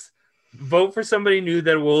for this. Vote for somebody new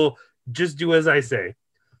that will just do as I say.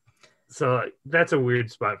 So that's a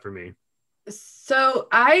weird spot for me. So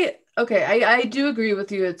I do agree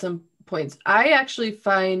with you at some points. I actually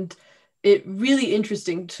find it really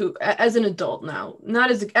interesting to, as an adult now,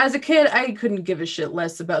 not as a kid, I couldn't give a shit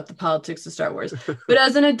less about the politics of Star Wars. But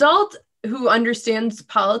as an adult who understands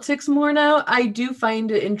politics more now, I do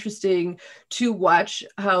find it interesting to watch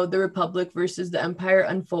how the Republic versus the Empire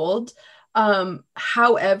unfold.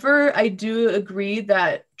 However, I do agree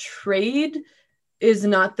that trade is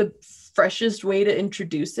not the freshest way to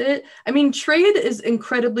introduce it. I mean, trade is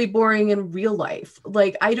incredibly boring in real life.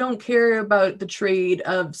 Like, I don't care about the trade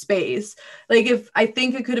of space. Like, I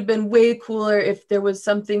think it could have been way cooler if there was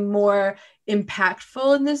something more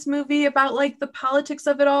impactful in this movie about, like, the politics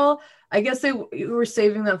of it all. I guess they were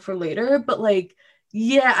saving that for later, but, like,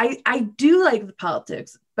 yeah, I do like the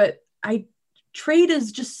politics, but trade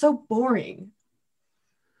is just so boring.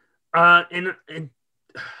 And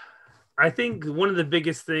I think one of the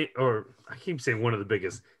biggest thing, or I keep saying one of the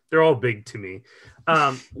biggest, they're all big to me.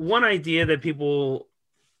 One idea that people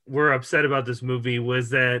were upset about this movie was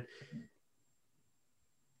that,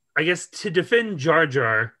 I guess, to defend Jar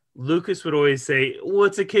Jar, Lucas would always say, well,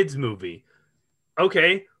 it's a kid's movie.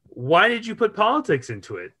 Okay, why did you put politics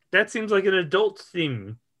into it? That seems like an adult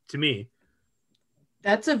theme to me.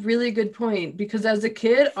 That's a really good point, because as a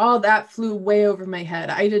kid, all that flew way over my head.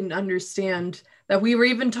 I didn't understand that we were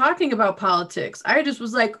even talking about politics. I just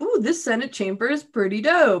was like, ooh, this Senate chamber is pretty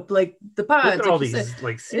dope. Like, the pods. Look at all these,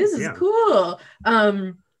 like, this is cool.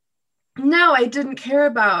 No, I didn't care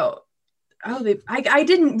about, I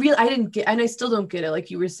didn't get, and I still don't get it,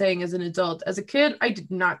 like you were saying, as an adult. As a kid, I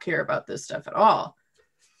did not care about this stuff at all.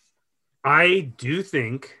 I do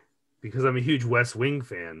think, because I'm a huge West Wing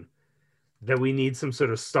fan, that we need some sort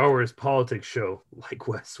of Star Wars politics show like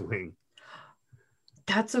West Wing.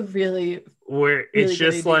 That's a really, where it's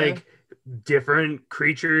just like different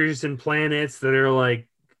creatures and planets that are like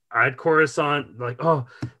at Coruscant, like, oh,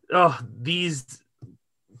 these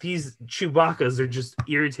Chewbaccas are just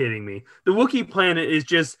irritating me. The Wookiee planet is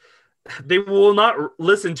just, they will not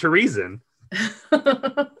listen to reason.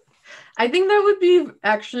 I think that would be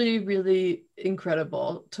actually really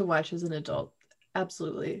incredible to watch as an adult.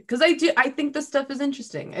 Absolutely. Because I think this stuff is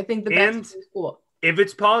interesting. I think that's cool. If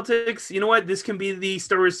it's politics, you know what? This can be the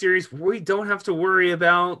Star Wars series where we don't have to worry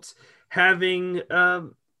about having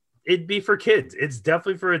it be for kids. It's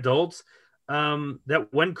definitely for adults. That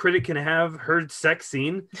one critic can have her sex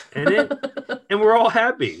scene in it, and we're all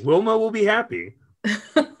happy. Wilma will be happy.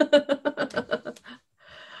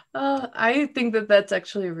 I think that's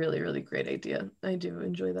actually a really, really great idea. I do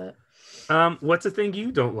enjoy that. What's the thing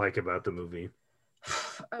you don't like about the movie?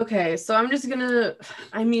 Okay, so I'm just gonna,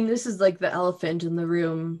 this is like the elephant in the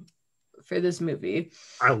room for this movie.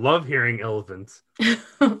 I love hearing elephants.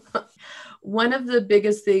 One of the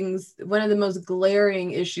biggest things, one of the most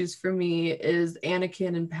glaring issues for me is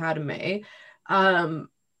Anakin and Padme.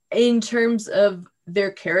 In terms of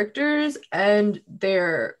their characters and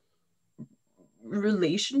their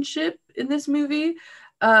relationship in this movie,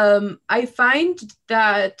 I find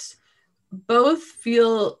that both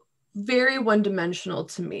feel very one-dimensional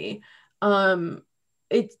to me.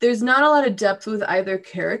 There's not a lot of depth with either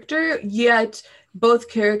character, yet both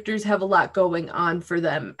characters have a lot going on for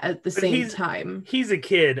them at the same time. He's a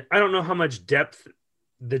kid. I don't know how much depth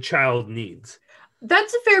the child needs.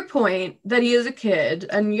 That's a fair point that he is a kid,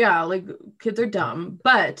 and yeah, like kids are dumb,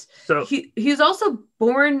 but So he's also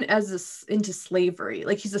born into slavery.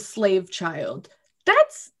 Like he's a slave child.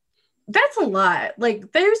 That's a lot.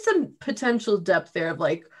 Like there's some potential depth there of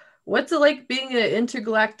like what's it like being an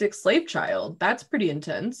intergalactic slave child? That's pretty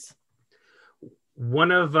intense.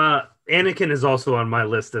 one of Anakin is also on my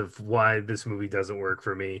list of why this movie doesn't work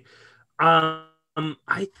for me.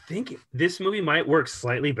 I think this movie might work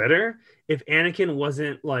slightly better if Anakin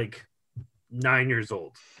wasn't like 9 years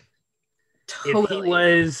old. If he Totally.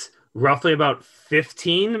 was roughly about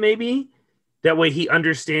 15, maybe, that way he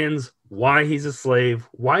understands why he's a slave,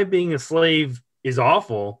 why being a slave is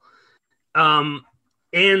awful.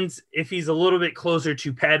 And if he's a little bit closer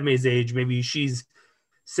to Padme's age, maybe she's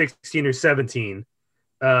 16 or 17.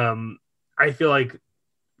 I feel like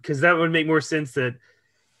because that would make more sense that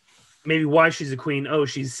maybe why she's a queen. Oh,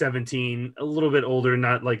 she's 17, a little bit older,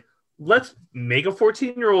 not like let's make a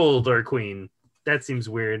 14-year-old our queen. That seems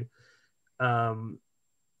weird.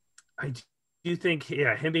 I do think,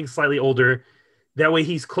 yeah, him being slightly older, that way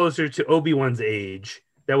he's closer to Obi-Wan's age.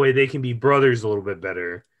 That way they can be brothers a little bit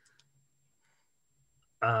better.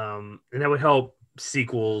 And that would help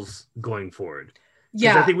sequels going forward.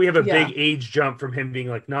 Yeah. I think we have a big age jump from him being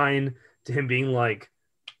like 9 to him being like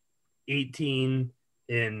 18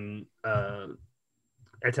 in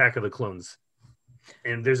Attack of the Clones.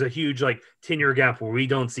 And there's a huge like 10-year gap where we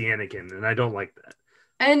don't see Anakin, and I don't like that.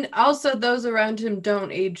 And also those around him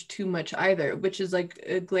don't age too much either, which is like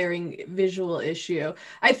a glaring visual issue.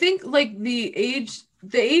 I think like the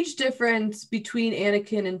age difference between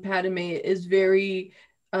Anakin and Padme is very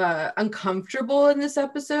uncomfortable in this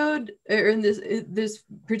episode or in this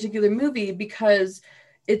particular movie because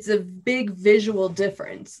it's a big visual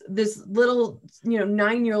difference. This little,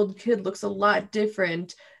 9-year-old kid looks a lot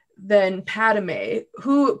different than Padme,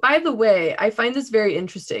 who, by the way, I find this very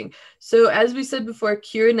interesting. So as we said before,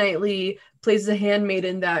 Keira Knightley plays the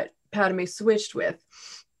handmaiden that Padme switched with.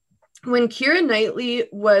 When Keira Knightley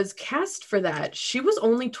was cast for that, she was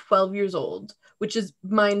only 12 years old, which is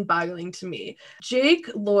mind-boggling to me. Jake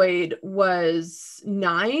Lloyd was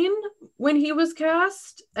 9 when he was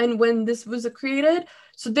cast and when this was created.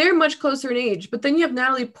 So they're much closer in age. But then you have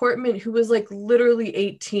Natalie Portman, who was like literally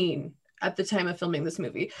 18 at the time of filming this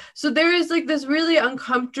movie. So there is like this really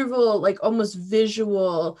uncomfortable, like almost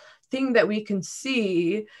visual thing that we can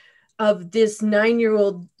see of this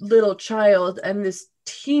 9-year-old little child and this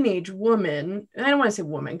teenage woman. And I don't want to say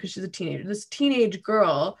woman because she's a teenager. This teenage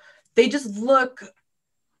girl, they just look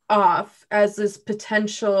off as this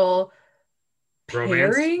potential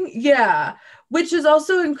pairing. Romance. Yeah. Which is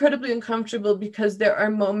also incredibly uncomfortable because there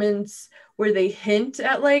are moments where they hint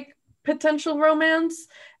at like potential romance.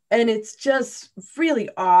 And it's just really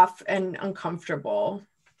off and uncomfortable.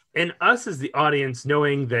 And us as the audience,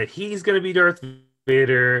 knowing that he's going to be Darth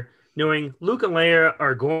Vader, knowing Luke and Leia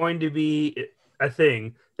are going to be a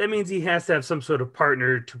thing, that means he has to have some sort of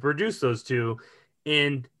partner to produce those two.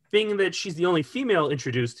 And being that she's the only female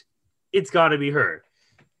introduced, it's got to be her.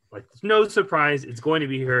 Like, no surprise, it's going to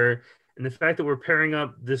be her. And the fact that we're pairing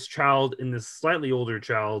up this child and this slightly older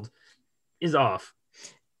child is off.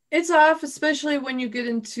 It's off, especially when you get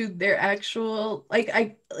into their actual,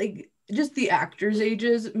 just the actors'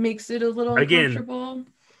 ages makes it a little uncomfortable.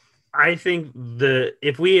 I think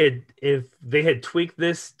if they had tweaked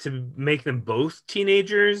this to make them both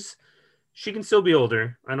teenagers, she can still be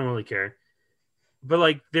older. I don't really care. But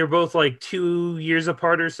like they're both like 2 years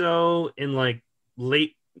apart or so in like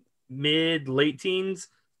late teens.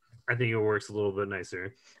 I think it works a little bit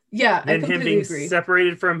nicer. Yeah, and him being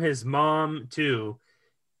separated from his mom too.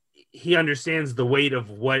 He understands the weight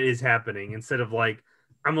of what is happening instead of like,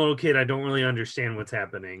 I'm a little kid, I don't really understand what's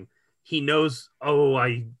happening. He knows,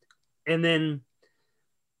 and then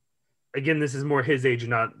again, this is more his age,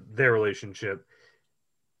 not their relationship.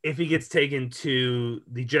 If he gets taken to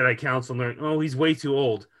the Jedi Council and learn, he's way too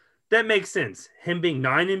old. That makes sense. Him being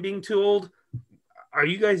 9 and being too old. Are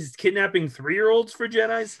you guys kidnapping 3-year-olds for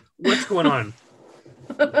Jedis? What's going on?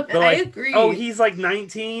 Like, I agree. Oh, he's like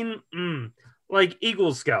 19. Like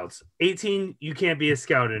Eagle Scouts, 18, you can't be a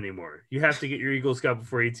scout anymore. You have to get your Eagle Scout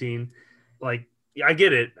before 18. Like, I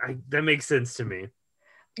get it. That makes sense to me.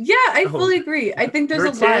 Yeah, I fully agree. I think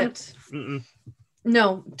there's a lot.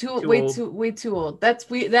 No, way too old.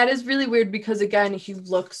 That is really weird because again, he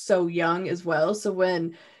looks so young as well. So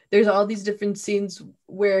when there's all these different scenes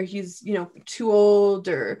where he's, too old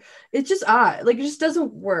or it's just odd. Like it just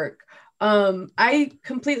doesn't work. I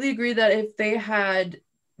completely agree that if they had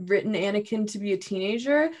written Anakin to be a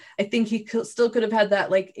teenager. I think he still could have had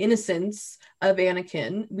that like innocence of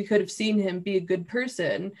Anakin. We could have seen him be a good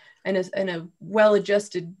person and a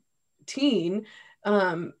well-adjusted teen.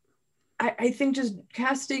 I think just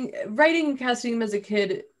writing and casting him as a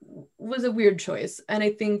kid was a weird choice. And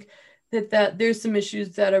I think that there's some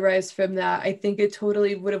issues that arise from that. I think it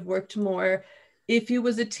totally would have worked more if he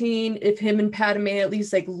was a teen, if him and Padme at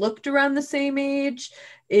least like looked around the same age.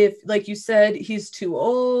 If, like you said, he's too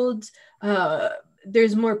old,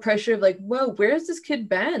 there's more pressure of like, whoa, where's this kid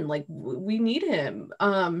been? Like, we need him.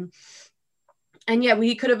 And yeah,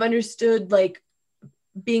 we could have understood like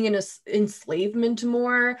being in enslavement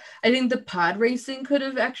more. I think the pod racing could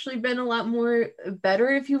have actually been a lot more better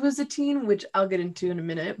if he was a teen, which I'll get into in a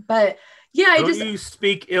minute. But yeah, Don't you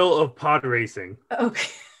speak ill of pod racing.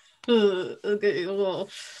 Okay. Okay. Well,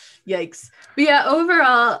 yikes. But yeah,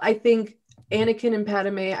 overall, I think Anakin and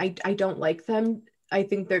Padme, I don't like them. I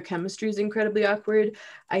think their chemistry is incredibly awkward.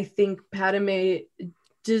 I think Padme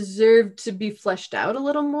deserved to be fleshed out a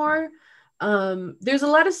little more. There's a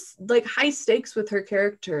lot of like high stakes with her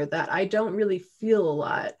character that I don't really feel a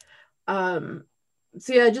lot. So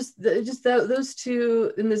yeah, those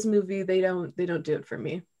two in this movie, they don't do it for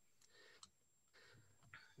me.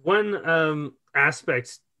 One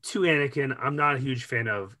aspect to Anakin I'm not a huge fan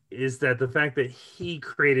of is that the fact that he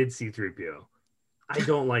created C-3PO. I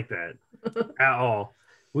don't like that at all.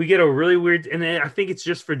 We get a really weird, and I think it's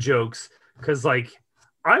just for jokes, because like,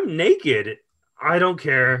 I'm naked. I don't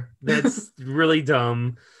care. That's really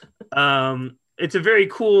dumb. It's a very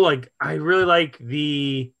cool, like, I really like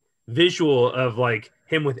the visual of like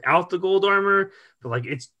him without the gold armor, but like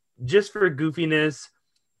it's just for goofiness.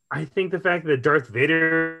 I think the fact that Darth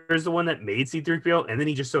Vader is the one that made C-3PO, and then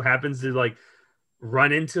he just so happens to like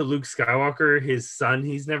run into Luke Skywalker, his son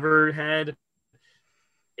he's never had.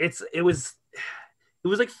 It was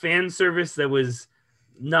like fan service that was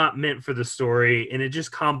not meant for the story, and it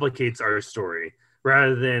just complicates our story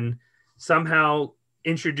rather than somehow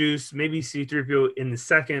introduce maybe C-3PO in the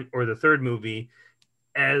second or the third movie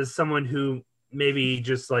as someone who maybe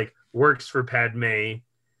just like works for Padme.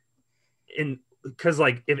 Because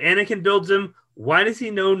like if Anakin builds him, why does he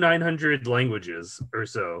know 900 languages or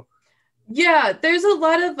so? Yeah, there's a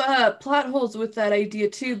lot of plot holes with that idea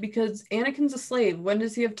too, because Anakin's a slave. When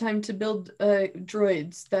does he have time to build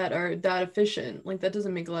droids that are that efficient? Like, that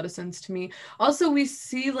doesn't make a lot of sense to me. Also, we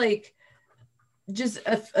see like just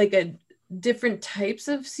a different types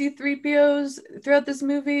of C-3POs throughout this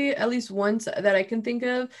movie, at least once that I can think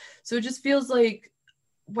of. So it just feels like,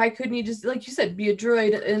 why couldn't he just, like you said, be a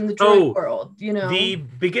droid in the droid world, you know? The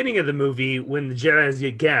beginning of the movie, when the Jedi's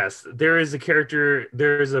get gassed, there's a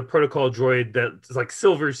protocol droid that's like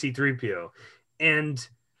silver C-3PO. And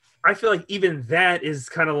I feel like even that is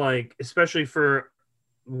kind of like, especially for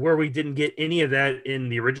where we didn't get any of that in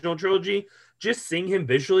the original trilogy, just seeing him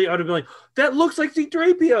visually, I would have been like, that looks like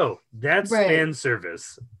C-3PO. That's right. Fan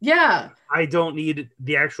service. Yeah. I don't need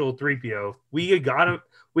the actual 3PO. We got him.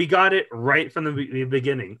 We got it right from the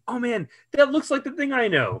beginning. Oh man, that looks like the thing I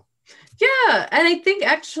know. Yeah, and I think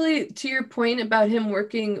actually to your point about him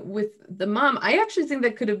working with the mom, I actually think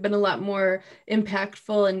that could have been a lot more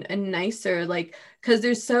impactful and nicer, like, because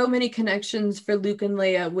there's so many connections for Luke and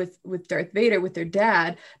Leia with Darth Vader, with their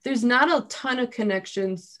dad. There's not a ton of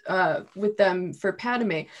connections with them for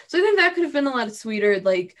Padme. So I think that could have been a lot sweeter,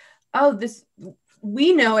 like, oh, this...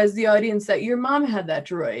 we know as the audience that your mom had that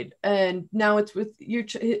droid and now it's with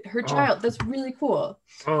her child. That's really cool.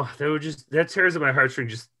 Oh, that tears at my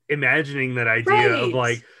heartstrings just imagining that idea of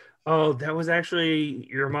like, oh, that was actually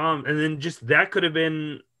your mom. And then just that could have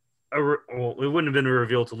been it wouldn't have been a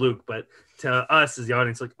reveal to Luke, but to us as the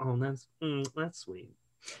audience, like, oh, that's sweet.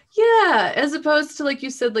 Yeah, as opposed to, like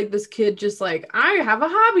you said, like this kid just like, I have a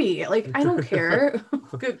hobby. Like, I don't care.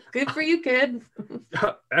 Good for you, kid.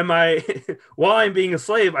 While I'm being a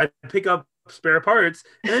slave, I pick up spare parts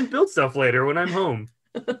and then build stuff later when I'm home.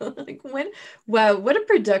 Wow, what a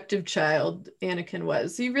productive child Anakin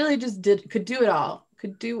was. He really just could do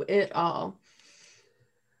it all.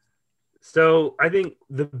 So I think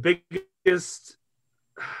the biggest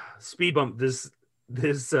speed bump this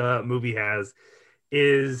movie has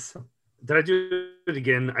is, did I do it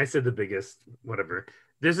again? I said the biggest, whatever.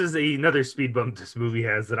 This is another speed bump this movie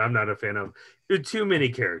has that I'm not a fan of. There are too many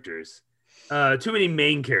characters, too many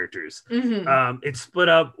main characters. Mm-hmm. It's split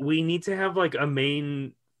up. We need to have like a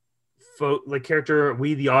main character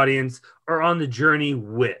we, the audience, are on the journey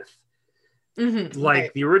with. Mm-hmm. Like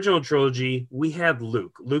right. The original trilogy, we had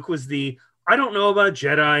Luke. Luke was I don't know about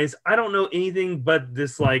Jedis. I don't know anything but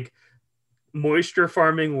this like moisture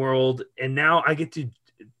farming world, and now I get to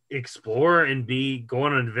explore and go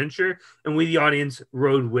on an adventure, and we, the audience,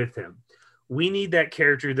 rode with him. We need that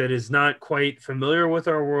character that is not quite familiar with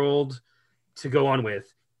our world to go on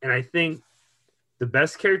with. And I think the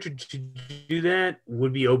best character to do that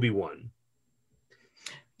would be Obi-Wan.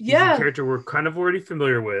 Yeah. He's a character we're kind of already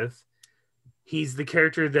familiar with. He's the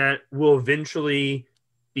character that will eventually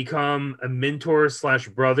become a mentor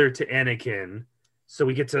 / brother to Anakin. So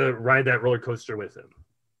we get to ride that roller coaster with him.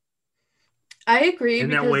 I agree.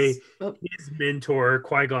 And that way, his mentor,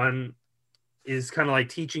 Qui-Gon, is kind of like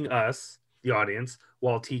teaching us, the audience,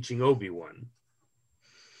 while teaching Obi-Wan.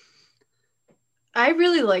 I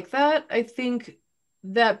really like that. I think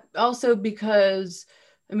that also because,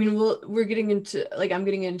 I mean, we're getting into, like, I'm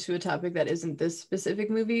getting into a topic that isn't this specific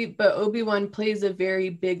movie, but Obi-Wan plays a very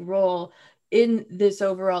big role in this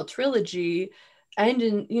overall trilogy and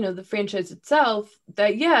in, you know, the franchise itself,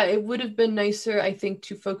 that, yeah, it would have been nicer, I think,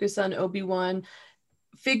 to focus on Obi-Wan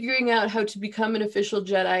figuring out how to become an official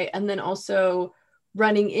Jedi, and then also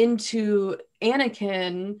running into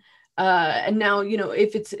Anakin. And now, you know,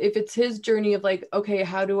 if it's his journey of like, okay,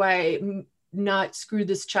 how do I not screw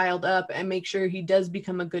this child up and make sure he does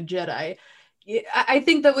become a good Jedi? I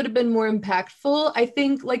think that would have been more impactful. I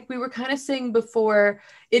think, like we were kind of saying before,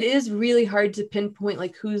 it is really hard to pinpoint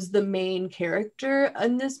like who's the main character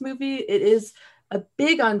in this movie. It is a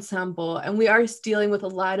big ensemble, and we are dealing with a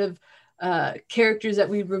lot of characters that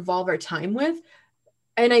we revolve our time with.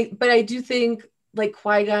 But I do think like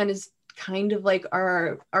Qui-Gon is kind of like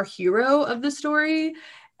our hero of the story,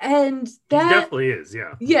 and that he definitely is.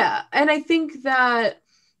 Yeah, and I think that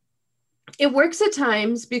it works at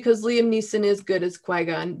times because Liam Neeson is good as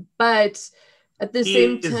Qui-Gon, but at the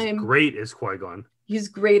same time, great as Qui-Gon. He's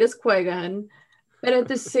great as Qui-Gon, but at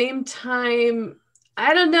the same time,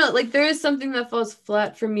 I don't know. Like, there is something that falls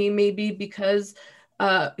flat for me, maybe because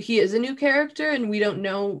he is a new character and we don't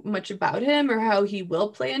know much about him or how he will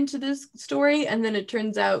play into this story. And then it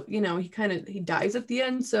turns out, you know, he dies at the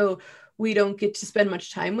end, so we don't get to spend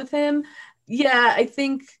much time with him. Yeah, I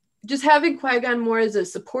think just having Qui-Gon more as a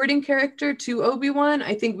supporting character to Obi-Wan,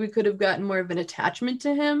 I think we could have gotten more of an attachment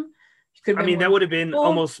to him. I mean, that would have been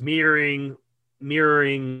almost mirroring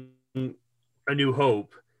A New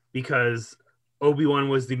Hope, because Obi-Wan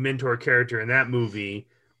was the mentor character in that movie,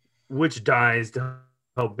 which dies to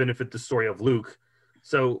help benefit the story of Luke.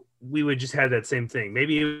 So we would just have that same thing.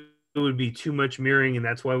 Maybe it would be too much mirroring, and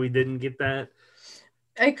that's why we didn't get that.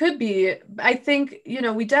 It could be. I think, you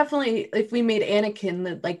know, we definitely, if we made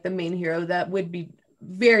Anakin the main hero, that would be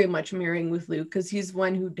very much mirroring with Luke, because he's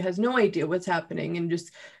one who has no idea what's happening and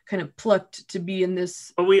just kind of plucked to be in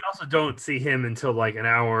this. But we also don't see him until like an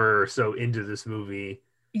hour or so into this movie.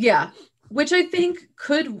 Yeah, which I think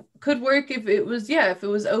could work if it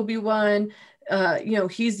was Obi-Wan. You know,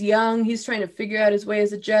 he's young, he's trying to figure out his way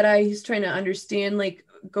as a Jedi, he's trying to understand like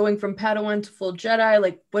going from Padawan to full Jedi,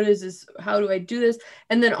 like what is this, how do I do this?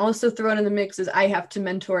 And then also thrown in the mix is I have to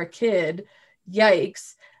mentor a kid.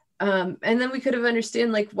 Yikes. And then we could have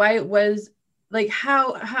understand like why it was like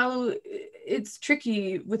how it's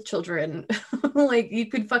tricky with children. Like you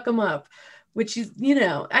could fuck them up, which is, you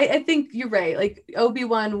know, I think you're right. Like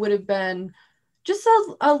Obi-Wan would have been just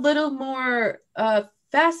a little more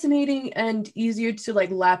fascinating and easier to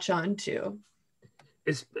like latch on to.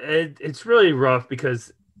 It's really rough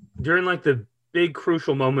because during like the big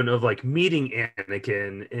crucial moment of like meeting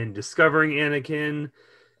Anakin and discovering Anakin,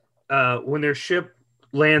 when their ship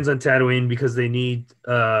lands on Tatooine because they need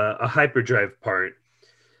a hyperdrive part,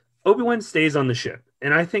 Obi-Wan stays on the ship,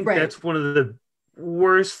 and I think that's one of the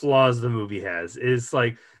worst flaws the movie has. Is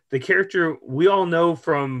like the character we all know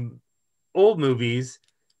from old movies,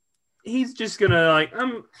 he's just gonna like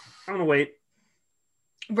I'm gonna wait.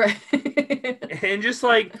 Right. And just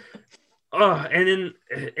like, and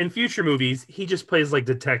in future movies, he just plays like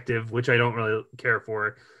detective, which I don't really care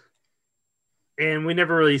for. And we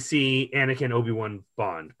never really see Anakin Obi-Wan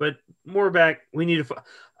bond. But more back, we need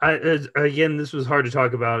to. Again, this was hard to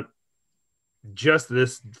talk about. Just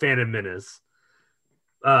this Phantom Menace,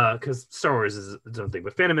 because Star Wars is its own thing.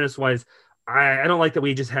 But Phantom Menace wise, I don't like that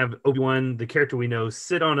we just have Obi-Wan, the character we know,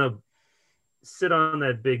 sit on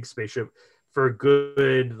that big spaceship for a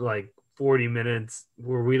good like 40 minutes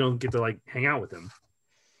where we don't get to like hang out with him.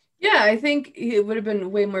 Yeah, I think it would have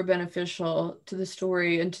been way more beneficial to the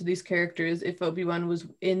story and to these characters if Obi-Wan was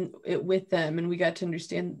in it with them and we got to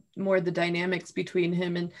understand more the dynamics between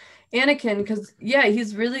him and Anakin, because yeah,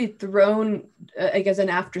 he's really thrown I guess an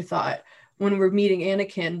afterthought when we're meeting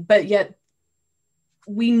Anakin, but yet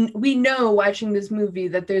we know watching this movie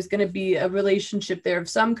that there's going to be a relationship there of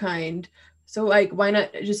some kind. So like, why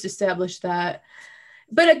not just establish that?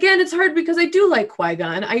 But again, it's hard because I do like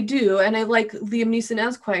Qui-Gon. I do. And I like Liam Neeson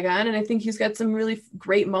as Qui-Gon. And I think he's got some really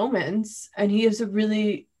great moments. And he's an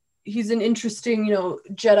interesting,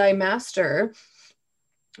 Jedi master.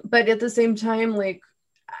 But at the same time, like,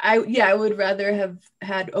 I would rather have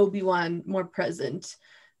had Obi-Wan more present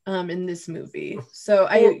in this movie. So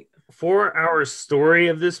for our story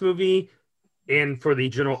of this movie and for the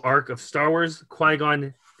general arc of Star Wars,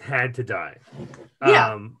 Qui-Gon had to die.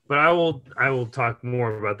 Yeah. But I will talk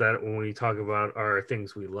more about that when we talk about our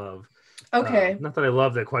things we love. Okay. Not that I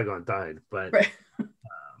love that Qui-Gon died, but right.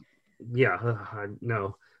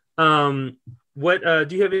 no. What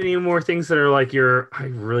do you have any more things that are like I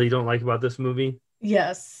really don't like about this movie?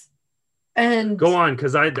 Yes. And go on,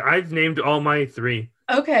 because I've named all my 3.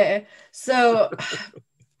 Okay. So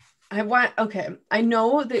I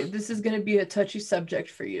know that this is going to be a touchy subject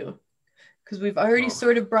for you because we've already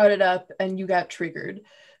sort of brought it up and you got triggered.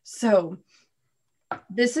 So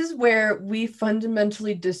this is where we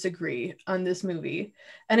fundamentally disagree on this movie.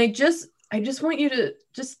 And I just want you to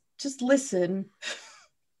just listen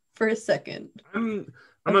for a second.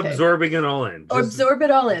 I'm absorbing it all in. Absorb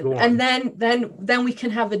it all in. And then we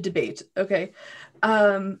can have a debate. Okay.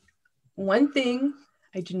 One thing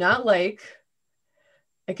I do not like,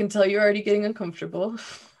 I can tell you're already getting uncomfortable.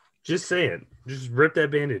 Just say it. Just rip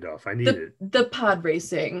that Band-Aid off. I need it. The pod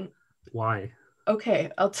racing. Why?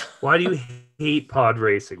 Okay, why do you hate pod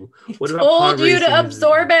racing? What about pod racing? I told you to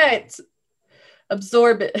absorb it.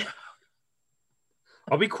 Absorb it.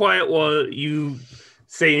 I'll be quiet while you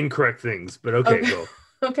say incorrect things, but okay. Go.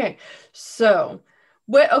 Okay, so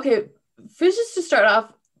just to start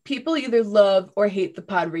off, people either love or hate the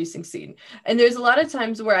pod racing scene. And there's a lot of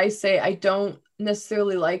times where I say I don't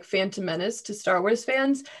necessarily like Phantom Menace to Star Wars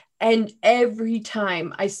fans. And every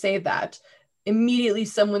time I say that, immediately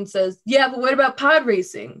someone says, yeah, but what about pod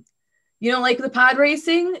racing? You don't like the pod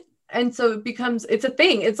racing? And so it's a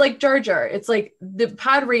thing. It's like Jar Jar. It's like the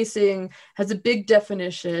pod racing has a big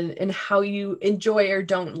definition in how you enjoy or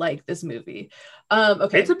don't like this movie.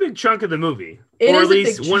 Okay. It's a big chunk of the movie. Or at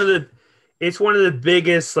least it's one of the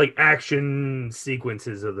biggest like action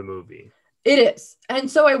sequences of the movie. It is. And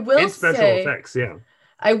so I will say special effects, yeah.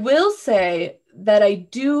 I will say that I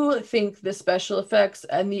do think the special effects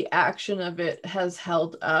and the action of it has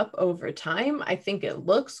held up over time. I think it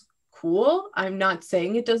looks cool. I'm not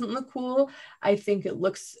saying it doesn't look cool. I think it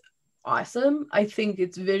looks awesome. I think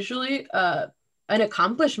it's visually an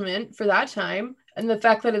accomplishment for that time. And the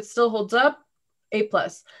fact that it still holds up, A+.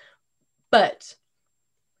 But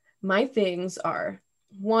my things are,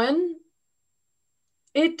 1,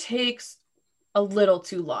 it takes a little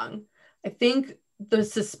too long. I think the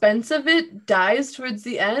suspense of it dies towards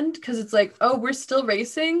the end because it's like, oh, we're still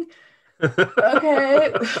racing.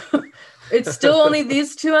 Okay. It's still only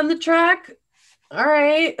these 2 on the track. All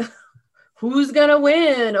right. Who's gonna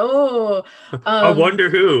win? Oh, I wonder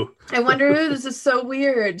who. This is so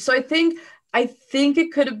weird. So I think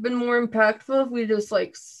it could have been more impactful if we just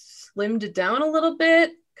like slimmed it down a little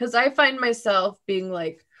bit, because I find myself being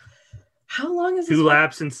like, how long is this? 2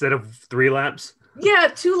 laps instead of 3 laps?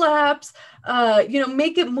 Yeah, 2 laps.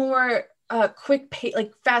 Make it more quick pace,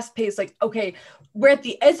 like fast pace. Like, okay, we're at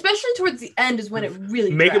especially towards the end is when it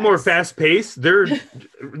really make it more fast paced.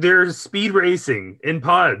 They're speed racing in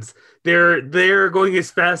pods. They're going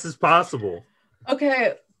as fast as possible.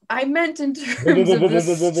 Okay, I meant in terms of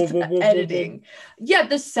the editing. Yeah,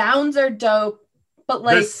 the sounds are dope, but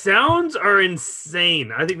like the sounds are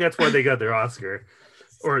insane. I think that's why they got their Oscar.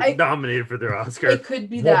 Or nominated for their Oscar. It could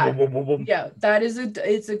be that. Yeah, that is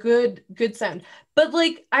it's a good sound. But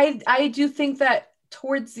like I do think that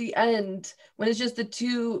towards the end, when it's just the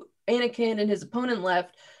 2, Anakin and his opponent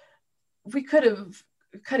left, we could have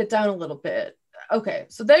cut it down a little bit. Okay,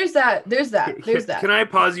 so there's that. Can I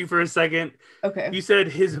pause you for a second? Okay. You said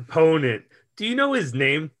his opponent. Do you know his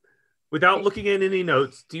name? Without looking at any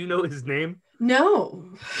notes, do you know his name?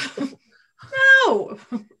 No. No.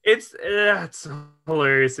 It's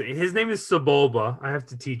hilarious. His name is Sebulba. I have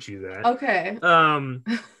to teach you that. Okay.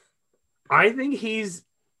 I think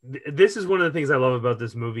this is one of the things I love about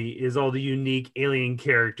this movie is all the unique alien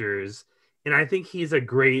characters. And I think he's a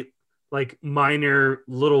great, like, minor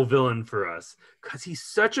little villain for us because he's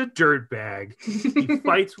such a dirtbag. He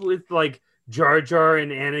fights with, like, Jar Jar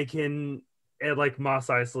and Anakin at, like, Mos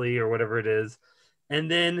Eisley or whatever it is. And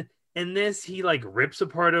then in this, he like rips a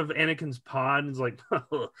part of Anakin's pod and is like,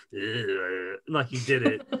 like he did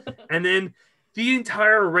it. And then the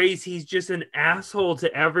entire race, he's just an asshole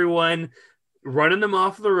to everyone, running them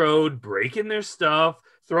off the road, breaking their stuff,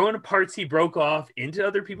 throwing parts he broke off into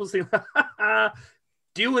other people's things.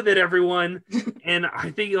 deal with it, everyone. And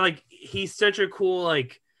I think like he's such a cool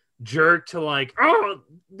like jerk to like, oh,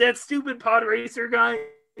 that stupid pod racer guy.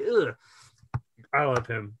 Ugh. I love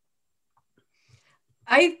him.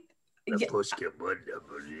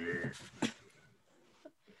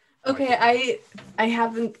 Okay, I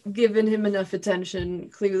haven't given him enough attention,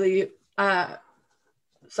 clearly.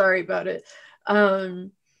 Sorry about it.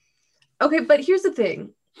 Okay, but here's the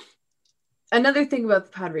thing. Another thing about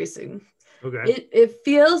the pod racing. Okay. It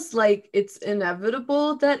feels like it's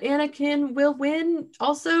inevitable that Anakin will win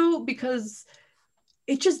also, because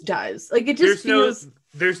it just does. Like, it just feels...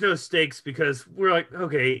 There's no stakes because we're like,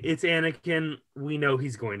 okay, it's Anakin. We know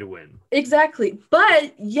he's going to win. Exactly.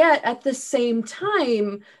 But yet at the same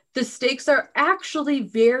time, the stakes are actually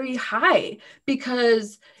very high,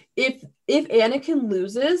 because if Anakin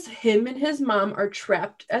loses, him and his mom are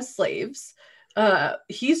trapped as slaves.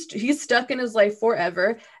 He's stuck in his life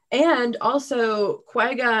forever. And also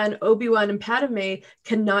Qui-Gon, Obi-Wan, and Padme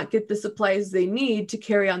cannot get the supplies they need to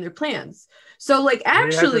carry on their plans. So like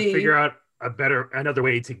actually they have to figure out another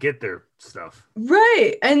way to get their stuff.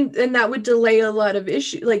 Right. And that would delay a lot of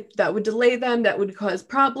issues. Like that would delay them. That would cause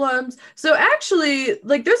problems. So actually,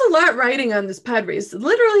 like there's a lot riding on this pod race.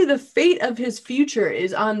 Literally the fate of his future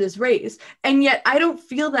is on this race. And yet I don't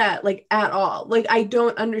feel that like at all. Like I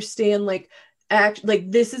don't understand like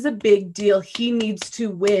this is a big deal. He needs to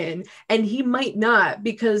win, and he might not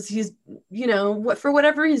because he's, for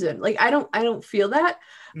whatever reason. Like I don't feel that.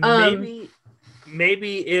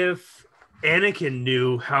 Maybe if Anakin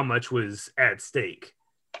knew how much was at stake,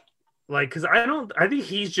 like, because I think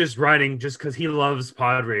he's just riding just because he loves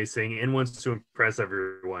pod racing and wants to impress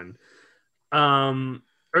everyone.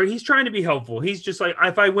 Or he's trying to be helpful. He's just like,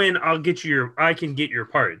 if I win, I can get your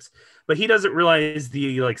parts. But he doesn't realize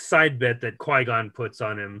the like side bet that Qui-Gon puts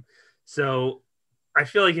on him. So I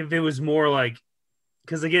feel like if it was more like,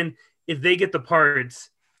 because again, if they get the parts,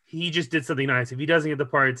 he just did something nice. If he doesn't get the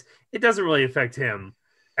parts, it doesn't really affect him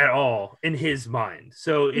at all in his mind.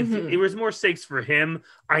 So if it was more stakes for him,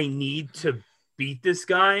 I need to beat this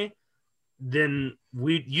guy, then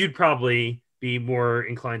you'd probably be more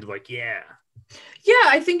inclined to like, yeah. Yeah,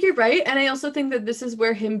 I think you're right. And I also think that this is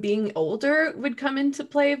where him being older would come into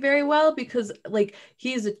play very well, because like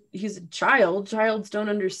he's a child. Childs don't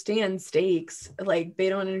understand stakes. Like they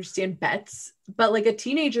don't understand bets, but like a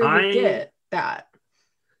teenager would get that.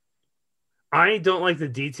 I don't like the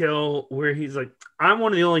detail where he's like, I'm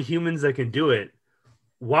one of the only humans that can do it.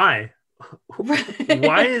 Why?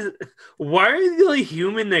 Why are you the only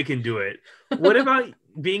human that can do it? What about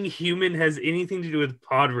being human has anything to do with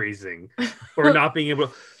pod racing or not being able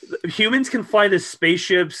to... Humans can fly the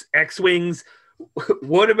spaceships, X-Wings.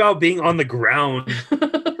 What about being on the ground?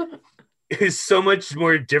 Is so much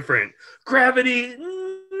more different. Gravity,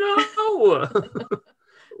 no.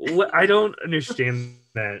 I don't understand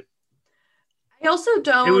that. I also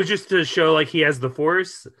don't. It was just to show like he has the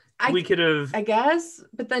Force. We could have, I guess,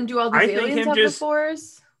 but then do all these aliens have the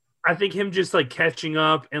Force? I think him just like catching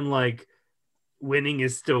up and like winning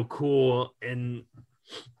is still cool. And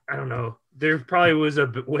I don't know. There probably was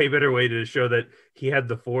a way better way to show that he had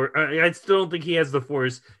the Force. I still don't think he has the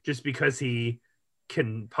Force just because he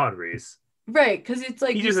can pod race. Right, because it's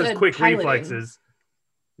like he just has quick reflexes.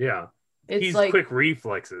 Yeah, he's like quick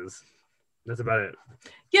reflexes. That's about it.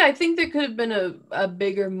 Yeah, I think there could have been a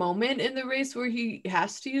bigger moment in the race where he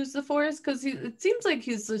has to use the Force, because it seems like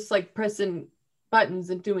he's just like pressing buttons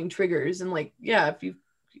and doing triggers, and like, yeah,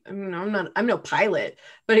 I'm no pilot,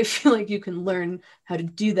 but I feel like you can learn how to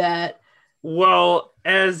do that. Well,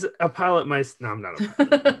 as a pilot no, I'm not a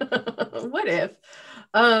pilot. What if?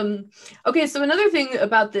 Okay, so another thing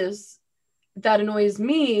about this that annoys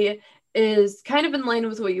me is kind of in line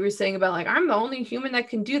with what you were saying about like, I'm the only human that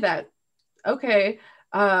can do that. Okay,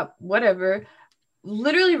 whatever.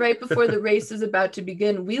 Literally right before the race is about to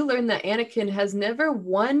begin, we learn that Anakin has never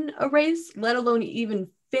won a race, let alone even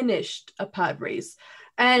finished a pod race.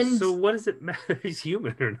 And so what does it matter if he's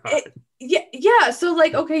human or not? Yeah. So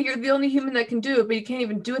like, okay, you're the only human that can do it, but you can't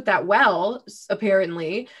even do it that well,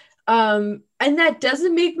 apparently. And that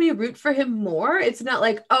doesn't make me root for him more. It's not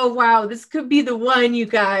like, oh wow, this could be the one, you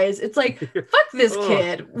guys. It's like, fuck this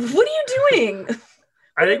kid. What are you doing?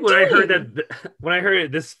 I think when I heard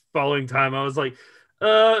it this following time, I was like,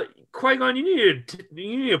 Qui-Gon, you need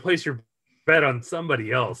to place your bet on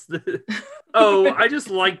somebody else. Oh, I just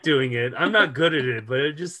like doing it. I'm not good at it, but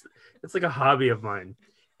it's like a hobby of mine.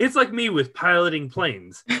 It's like me with piloting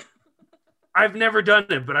planes. I've never done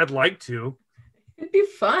it, but I'd like to. It'd be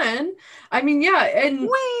fun. I mean, yeah, and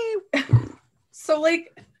so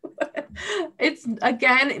like, it's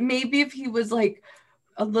again, maybe if he was like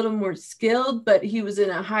a little more skilled, but he was in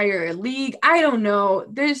a higher league. I don't know.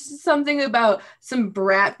 There's something about some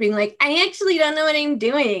brat being like, I actually don't know what I'm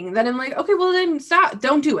doing. Then I'm like, okay, well then stop.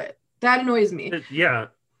 Don't do it. That annoys me. Yeah.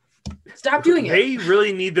 Stop doing it. They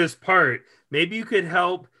really need this part. Maybe you could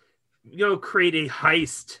help, create a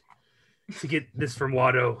heist to get this from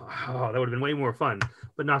Watto. Oh, that would have been way more fun,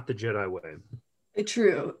 but not the Jedi way.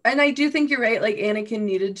 True. And I do think you're right. Like Anakin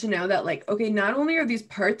needed to know that, like, okay, not only are these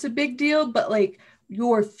parts a big deal, but like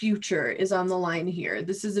your future is on the line here.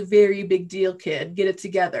 This is a very big deal, kid. Get it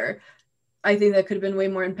together. I think that could have been way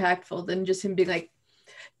more impactful than just him being like,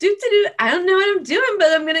 I don't know what I'm doing,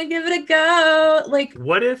 but I'm gonna give it a go. Like,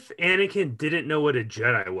 what if Anakin didn't know what a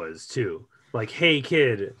Jedi was too? Like, hey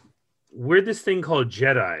kid, we're this thing called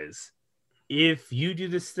Jedis. If you do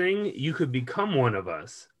this thing, you could become one of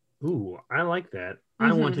us. Ooh, I like that.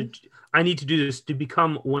 I need to do this to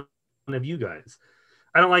become one of you guys.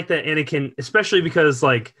 I don't like that Anakin, especially because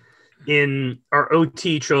like in our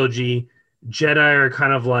OT trilogy, Jedi are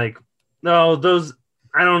kind of like, no, those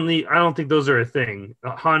I don't think those are a thing.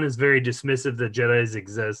 Han is very dismissive that Jedis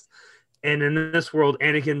exist. And in this world,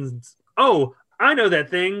 Anakin's, I know that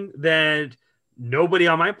thing that nobody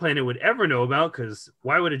on my planet would ever know about, because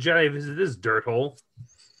why would a Jedi visit this dirt hole?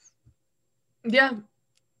 Yeah.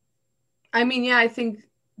 I mean, yeah, I think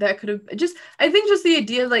that could have just the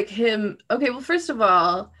idea of like him, okay, well, first of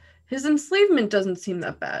all, his enslavement doesn't seem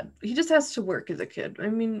that bad. He just has to work as a kid. I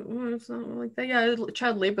mean, it's not like that. Yeah,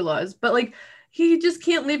 child labor laws, but like he just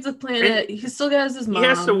can't leave the planet. He still has his mom. He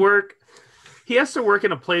has to work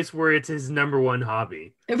in a place where it's his number one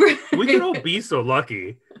hobby. Right. We can all be so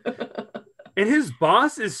lucky. And his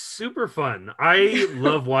boss is super fun. I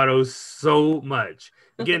love Watto so much.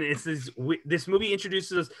 Again, it's this movie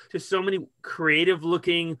introduces us to so many creative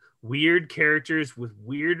looking, weird characters with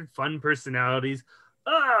weird, fun personalities.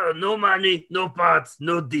 Oh, no money, no parts,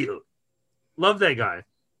 no deal. Love that guy.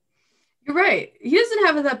 You're right. He doesn't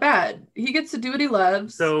have it that bad. He gets to do what he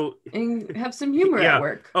loves and have some humor at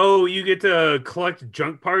work. Oh, you get to collect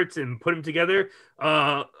junk parts and put them together.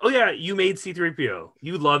 You made C-3PO.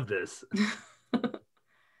 You love this.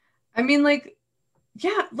 I mean,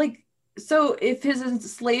 so if his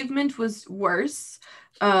enslavement was worse,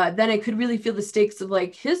 then I could really feel the stakes of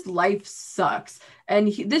like his life sucks. And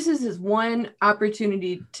this is his one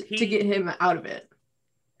opportunity to get him out of it.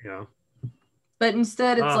 Yeah. But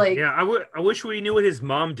instead, it's like... Yeah, I wish we knew what his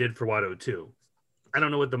mom did for Watto, too. I don't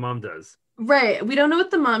know what the mom does. Right. We don't know what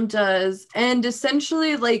the mom does. And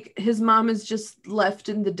essentially, like, his mom is just left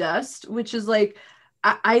in the dust, which is, like,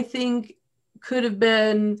 I think could have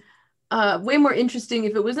been way more interesting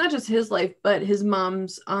if it was not just his life, but his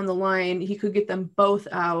mom's on the line. He could get them both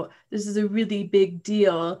out. This is a really big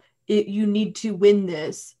deal. You need to win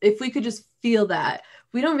this. If we could just feel that.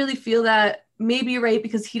 We don't really feel that. Maybe you're right,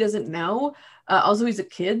 because he doesn't know. Also, he's a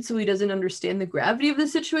kid, so he doesn't understand the gravity of the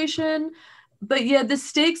situation. But yeah, the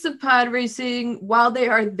stakes of pod racing, while they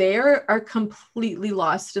are there, are completely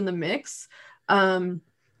lost in the mix. So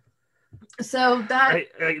that's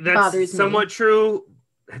bothers somewhat me. True.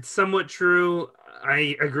 That's somewhat true.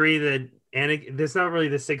 I agree that there's not really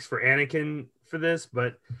the stakes for Anakin for this,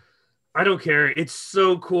 but I don't care. It's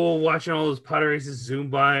so cool watching all those pod races zoom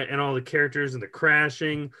by and all the characters and the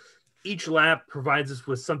crashing. Each lap provides us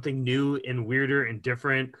with something new and weirder and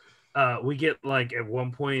different. We get like at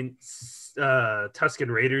one point Tusken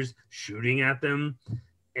Raiders shooting at them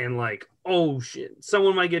and like, oh shit,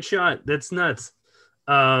 someone might get shot. That's nuts.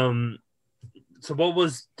 So what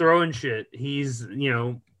was throwing shit? He's,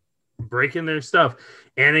 breaking their stuff.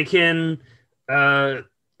 Anakin,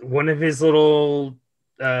 one of his little,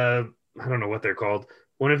 I don't know what they're called.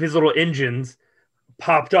 One of his little engines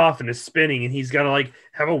popped off and is spinning, and he's got to like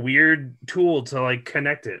have a weird tool to like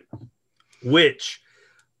connect it. Which,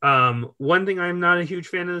 one thing I'm not a huge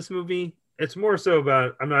fan of this movie. It's more so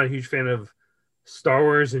about I'm not a huge fan of Star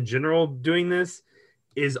Wars in general doing this.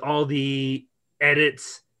 Is all the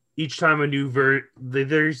edits each time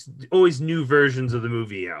there's always new versions of the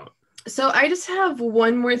movie out. So I just have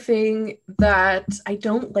one more thing that I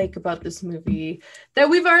don't like about this movie that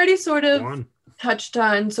we've already sort of touched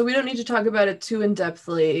on, so we don't need to talk about it too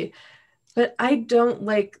in-depthly, but I don't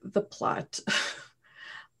like the plot.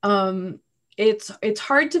 It's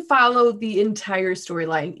hard to follow the entire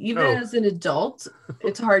storyline. Even as an adult,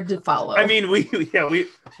 it's hard to follow. I mean,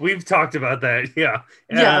 we've talked about that. Yeah.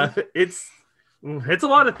 It's a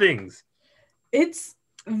lot of things. It's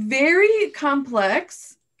very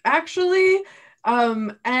complex, actually.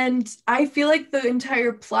 And I feel like the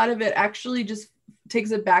entire plot of it actually just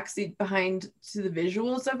takes a backseat behind to the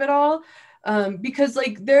visuals of it all. Because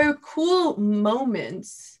like there are cool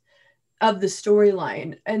moments, of the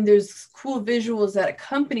storyline, and there's cool visuals that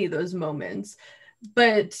accompany those moments,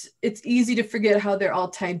 but it's easy to forget how they're all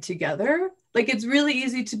tied together. Like, it's really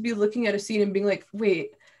easy to be looking at a scene and being like,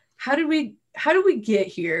 wait, how did we get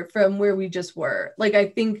here from where we just were? Like, I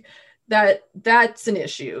think that's an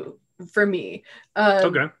issue for me.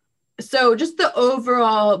 Okay. So just the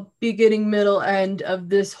overall beginning, middle, end of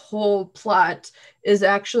this whole plot is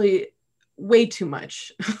actually way too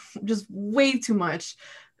much. Just way too much.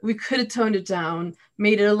 We could have toned it down,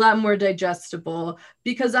 made it a lot more digestible,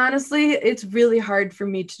 because honestly, it's really hard for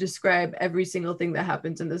me to describe every single thing that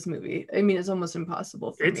happens in this movie. I mean, it's almost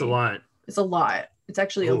impossible for me. It's a lot. It's a lot. It's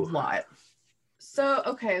actually Ooh. a lot. So,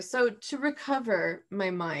 okay, so to recover my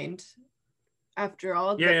mind after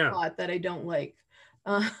all the plot that I don't like,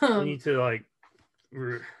 you need to like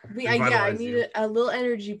I need a little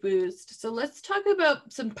energy boost. So let's talk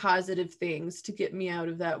about some positive things to get me out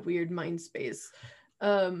of that weird mind space.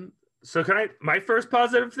 So can I, my first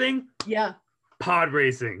positive thing? Yeah. Pod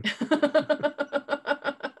racing.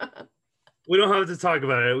 We don't have to talk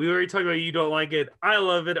about it. We already talked about it. You don't like it. I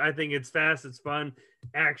love it. I think it's fast. It's fun.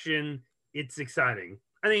 Action. It's exciting.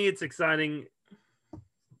 I think it's exciting.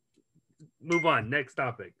 Move on. Next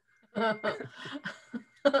topic. All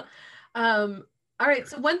right.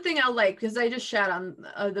 So one thing I'll like, because I just shat on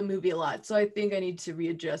the movie a lot, so I think I need to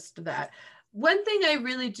readjust that. One thing I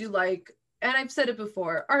really do like, and I've said it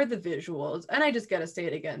before, are the visuals. And I just got to say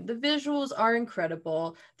it again. The visuals are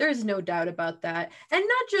incredible. There's no doubt about that. And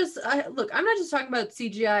not just, look, I'm not just talking about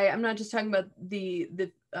CGI. I'm not just talking about the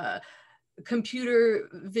computer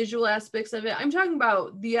visual aspects of it. I'm talking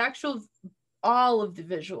about the actual, all of the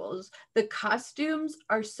visuals. The costumes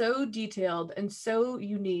are so detailed and so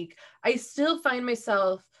unique. I still find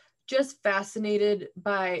myself just fascinated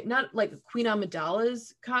by, not like Queen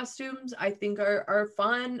Amidala's costumes, I think are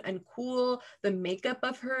fun and cool. The makeup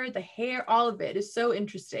of her, the hair, all of it is so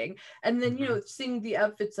interesting. And then, you know, seeing the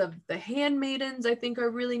outfits of the handmaidens, I think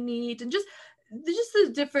are really neat. And just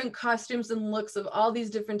the different costumes and looks of all these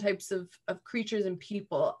different types of creatures and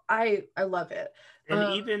people. I love it.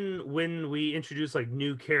 And even when we introduce like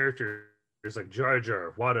new characters like Jar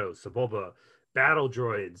Jar, Watto, Sebulba, battle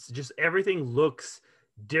droids, just everything looks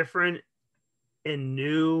different and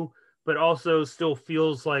new, but also still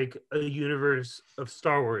feels like a universe of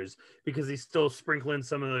Star Wars, because they still sprinkle in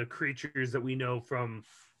some of the creatures that we know from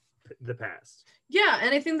the past. Yeah,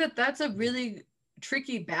 and I think that that's a really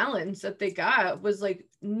tricky balance that they got, was like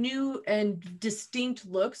new and distinct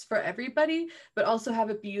looks for everybody, but also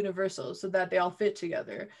have it be universal so that they all fit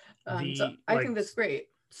together. So I think that's great.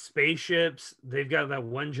 Spaceships, they've got that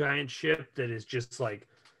one giant ship that is just like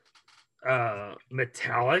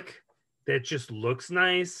metallic, that just looks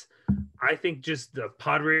nice. I think just the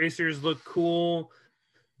pod racers look cool.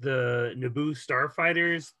 The Naboo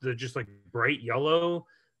starfighters, they're just like bright yellow.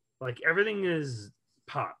 Like everything is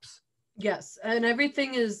pops. Yes, and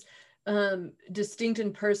everything is distinct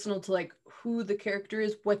and personal to like who the character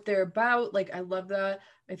is, what they're about. Like, I love that.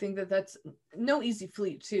 I think that that's no easy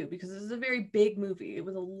feat too, because this is a very big movie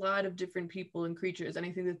with a lot of different people and creatures, and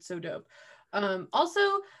I think that's so dope. Also,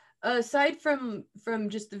 aside from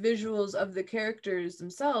just the visuals of the characters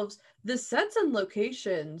themselves, the sets and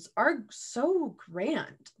locations are so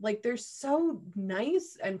grand. Like, they're so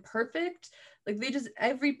nice and perfect. Like, they just,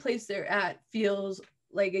 every place they're at feels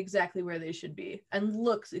like exactly where they should be and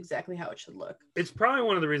looks exactly how it should look. It's probably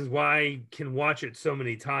one of the reasons why I can watch it so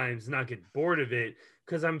many times and not get bored of it,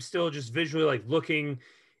 because I'm still just visually like looking.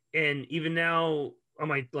 And even now on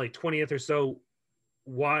my like 20th or so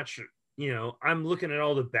watch, you know, I'm looking at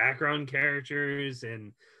all the background characters,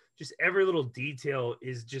 and just every little detail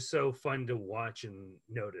is just so fun to watch and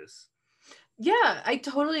notice. Yeah, I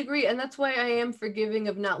totally agree. And that's why I am forgiving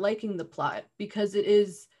of not liking the plot, because it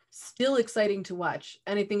is still exciting to watch.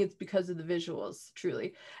 And I think it's because of the visuals,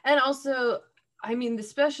 truly. And also, I mean, the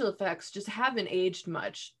special effects just haven't aged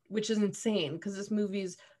much, which is insane, because this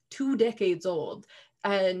movie's 2 decades old.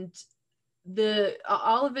 And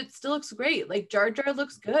all of it still looks great. Like, Jar Jar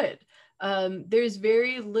looks good. There's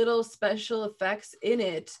very little special effects in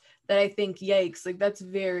it that I think, yikes, like that's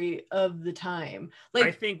very of the time. Like,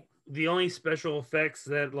 I think the only special effects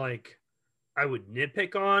that like I would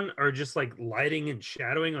nitpick on are just like lighting and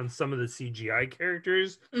shadowing on some of the CGI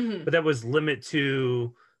characters, but that was limit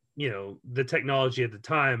to, you know, the technology at the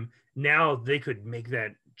time. Now they could make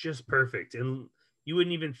that just perfect, and you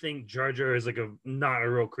wouldn't even think Jar Jar is like not a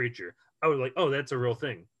real creature. I would like, oh, that's a real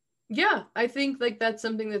thing. Yeah, I think like that's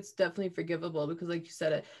something that's definitely forgivable, because like you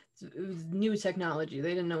said, it was new technology.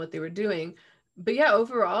 They didn't know what they were doing. But yeah,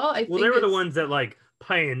 overall, I think they were the ones that like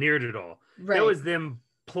pioneered it all. Right. That was them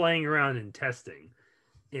playing around and testing.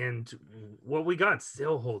 and what we got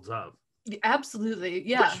still holds up. Absolutely.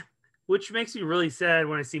 Yeah. Which makes me really sad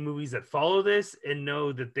when I see movies that follow this and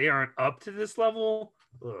know that they aren't up to this level.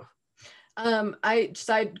 Ugh.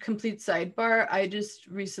 Complete sidebar. I just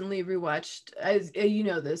recently rewatched, as you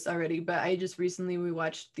know this already, but I just recently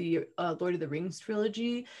rewatched the Lord of the Rings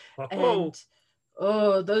trilogy, and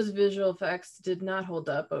those visual effects did not hold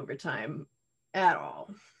up over time at all.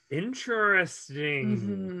 Interesting.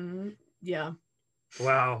 Mm-hmm. Yeah.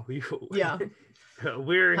 Wow. Yeah.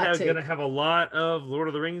 We're going to have a lot of Lord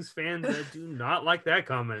of the Rings fans that do not like that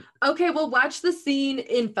comment. Okay, well, watch the scene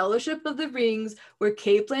in Fellowship of the Rings where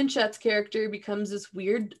Cate Blanchett's character becomes this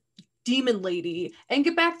weird demon lady and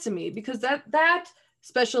get back to me, because that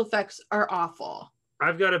special effects are awful.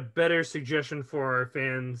 I've got a better suggestion for our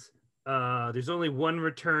fans. There's only one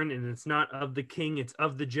return, and it's not of the king, it's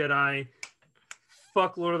of the Jedi.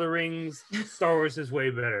 Fuck Lord of the Rings. Star Wars is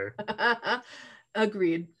way better.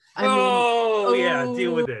 Agreed. Yeah,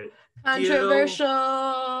 deal with it.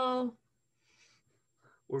 Controversial.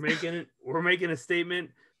 We're making a statement.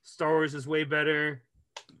 Star Wars is way better.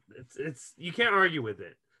 It's you can't argue with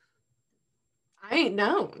it.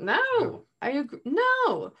 No. I agree.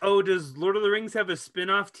 No. Oh, does Lord of the Rings have a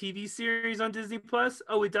spin-off TV series on Disney Plus?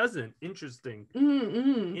 Oh, it doesn't. Interesting.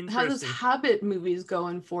 Interesting. How does Hobbit movies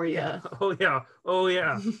going for you? Yeah. Oh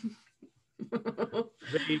yeah.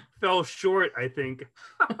 They fell short, I think.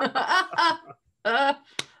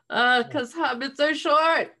 Because hobbits are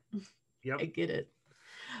short. Yep. I get it.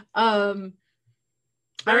 Back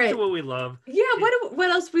to what we love. Yeah, what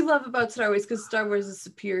else we love about Star Wars, because Star Wars is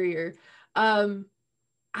superior. I'm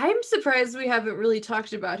surprised we haven't really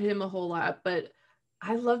talked about him a whole lot, but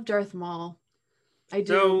I love Darth Maul. I do.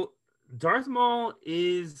 So Darth Maul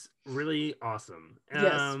is really awesome.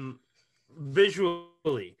 Yes.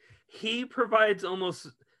 Visually, he provides almost.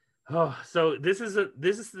 Oh, so this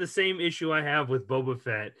is the same issue I have with Boba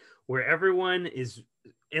Fett, where everyone is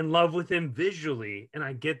in love with him visually, and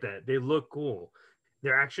I get that. They look cool.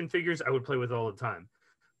 They're action figures I would play with all the time.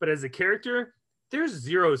 But as a character, there's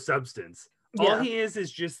zero substance. Yeah. All he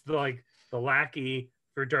is just the lackey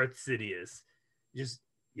for Darth Sidious. Just,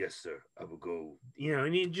 yes, sir, I will go.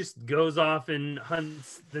 And he just goes off and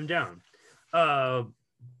hunts them down. But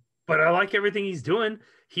I like everything he's doing.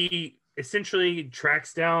 He essentially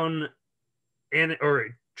tracks down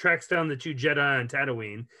the two Jedi on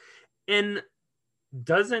Tatooine and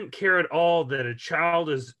doesn't care at all that a child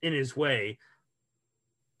is in his way.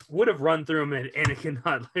 Would have run through him, and Anakin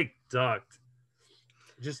not ducked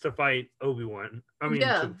just to fight Obi-Wan.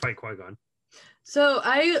 To fight Qui-Gon. So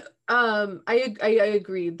I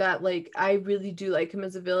agree that I really do like him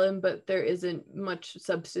as a villain, but there isn't much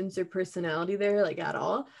substance or personality there at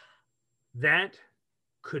all. That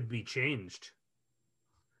could be changed.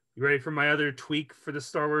 You ready for my other tweak for the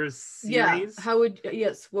Star Wars series?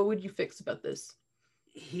 Yeah. What would you fix about this?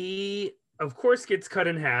 He, of course, gets cut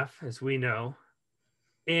in half, as we know.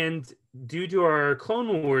 And due to our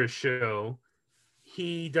Clone Wars show,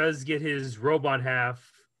 he does get his robot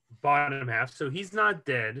bottom half. So he's not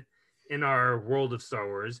dead in our world of Star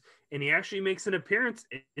Wars. And he actually makes an appearance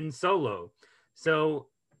in Solo. So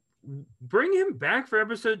bring him back for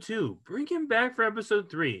episode 2. Bring him back for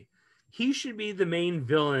episode 3. He should be the main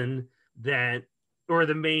villain or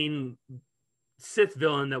the main Sith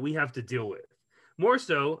villain that we have to deal with. More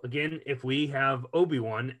so, again, if we have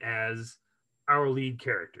Obi-Wan as our lead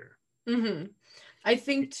character. Mm-hmm. I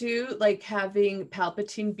think too, having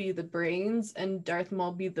Palpatine be the brains and Darth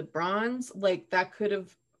Maul be the bronze, that could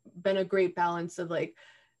have been a great balance of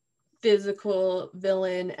physical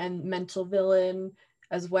villain and mental villain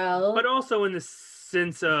as well. But also in the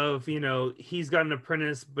sense of, he's got an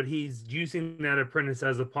apprentice, but he's using that apprentice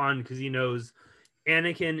as a pawn because he knows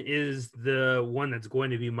Anakin is the one that's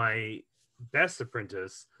going to be my best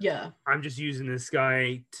apprentice. Yeah. I'm just using this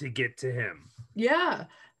guy to get to him. Yeah.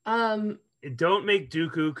 Don't make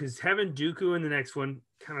Dooku, because having Dooku in the next one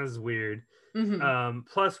kind of is weird. Mm-hmm.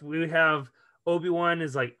 Plus, we have Obi-Wan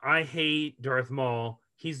is I hate Darth Maul.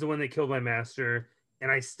 He's the one that killed my master,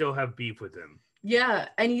 and I still have beef with him. Yeah,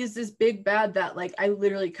 and he's this big bad that I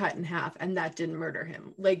literally cut in half, and that didn't murder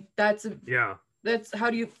him. That's how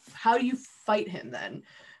do you fight him then?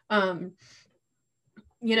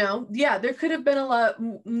 There could have been a lot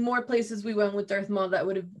more places we went with Darth Maul that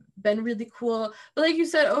would have been really cool. But like you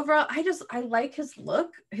said, overall, I like his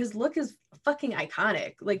look. His look is fucking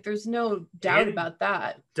iconic. There's no doubt about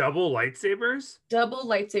that. Double lightsabers,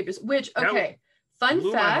 which, okay,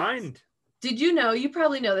 fun fact. Did you know, you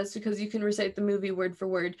probably know this because you can recite the movie word for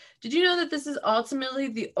word. Did you know that this is ultimately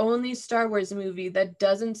the only Star Wars movie that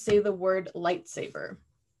doesn't say the word lightsaber?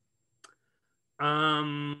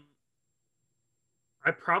 I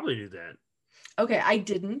probably do that. Okay, I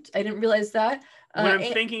didn't realize that. When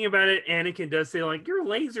I'm thinking about it, Anakin does say like, "Your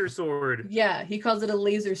laser sword." Yeah, he calls it a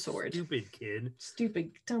laser sword. Stupid kid.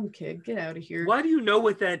 Stupid dumb kid. Get out of here. Why do you know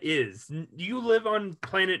what that is? You live on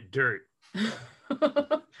planet Dirt.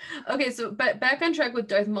 Okay, so but back on track with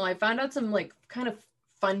Darth Maul, I found out some like kind of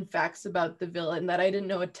fun facts about the villain that I didn't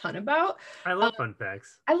know a ton about. I love fun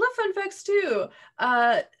facts. I love fun facts too.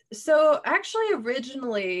 So actually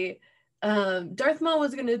originally Darth Maul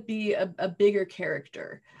was going to be a bigger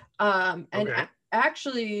character. And Okay.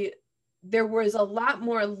 Actually there was a lot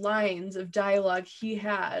more lines of dialogue he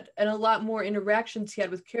had and a lot more interactions he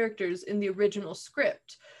had with characters in the original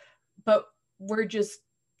script, but were just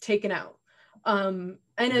taken out. And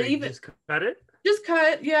it even just cut it. just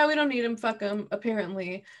cut. Yeah, we don't need him. Fuck him.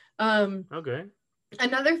 Apparently. Okay.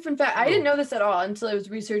 Another fun fact. I didn't know this at all until I was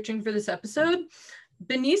researching for this episode.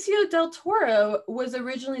 Benicio del Toro was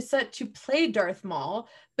originally set to play Darth Maul,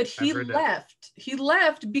 but he left. He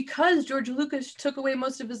left because George Lucas took away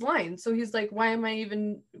most of his lines. So he's like, "Why am I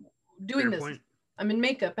even doing Fair this? point. I'm in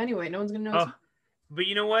makeup anyway. No one's gonna know." Oh, but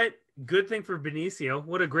you know what? Good thing for Benicio.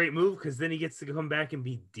 What a great move, because then he gets to come back and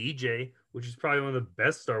be DJ, which is probably one of the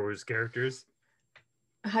best Star Wars characters.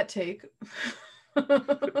 Hot take.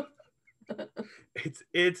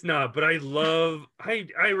 It's not, but I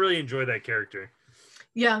really enjoy that character.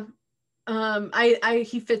 Yeah.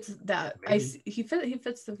 He fits that. He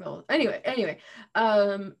fits the role. Anyway.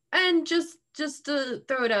 And just to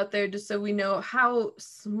throw it out there, just so we know how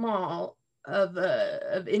small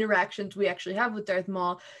of interactions we actually have with Darth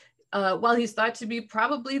Maul. While he's thought to be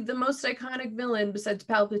probably the most iconic villain besides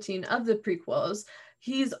Palpatine of the prequels,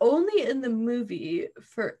 he's only in the movie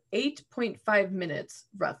for 8.5 minutes,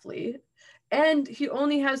 roughly. And he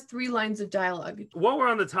only has 3 lines of dialogue. While we're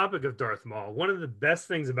on the topic of Darth Maul, one of the best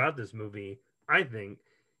things about this movie, I think,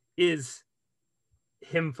 is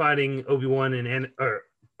him fighting Obi-Wan and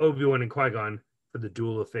Qui-Gon for the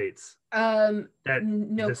Duel of Fates. No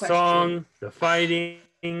the question. Song, the fighting.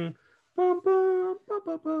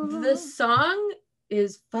 The song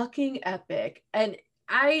is fucking epic, and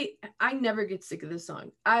I never get sick of this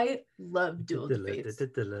song. I love Duel of Fates.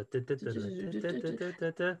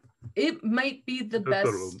 It might be the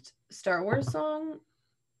best Star Wars song,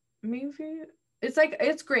 maybe.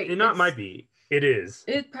 It's great. Might be. It is.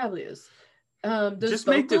 It probably is. Just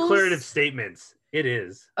make declarative statements. It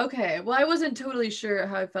is. Okay. Well, I wasn't totally sure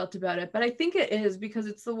how I felt about it, but I think it is because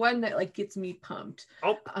it's the one that like gets me pumped.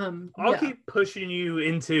 I'll keep pushing you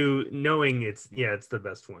into knowing it's the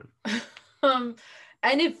best one.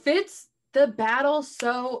 And it fits the battle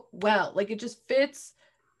so well. Like it just fits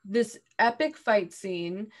this epic fight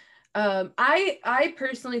scene. I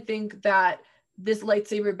personally think that this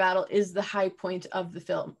lightsaber battle is the high point of the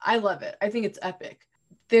film. I love it. I think it's epic.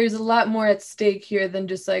 There's a lot more at stake here than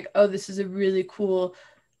just like, oh, this is a really cool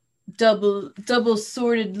double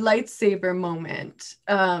sworded lightsaber moment.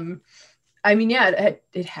 I mean, yeah,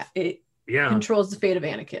 it controls the fate of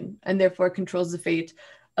Anakin and therefore controls the fate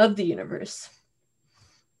of the universe.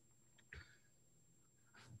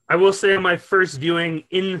 I will say on my first viewing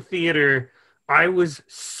in the theater, I was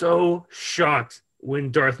so shocked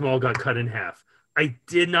when Darth Maul got cut in half. I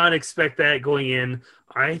did not expect that going in.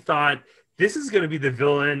 I thought this is going to be the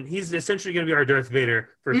villain. He's essentially going to be our Darth Vader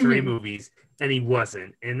for 3 movies, and he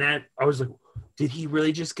wasn't. And that I was like, did he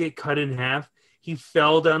really just get cut in half? He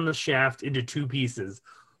fell down the shaft into 2 pieces.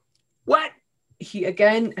 What? He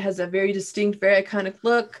again has a very distinct, very iconic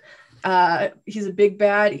look. He's a big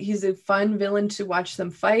bad. He's a fun villain to watch them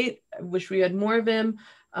fight. I wish we had more of him.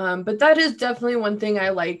 But that is definitely one thing I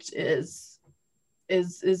liked is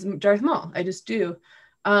Darth Maul. I just do.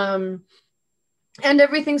 And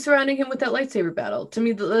everything surrounding him with that lightsaber battle. To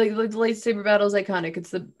me, the lightsaber battle is iconic.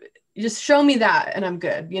 You just show me that and I'm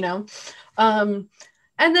good, you know? And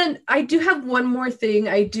then I do have one more thing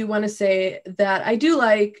I do want to say that I do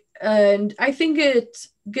like, and I think it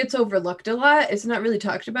gets overlooked a lot. It's not really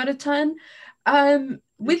talked about a ton.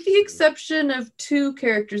 With the exception of 2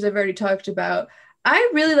 characters I've already talked about,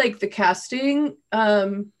 I really like the casting.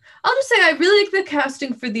 I'll just say I really like the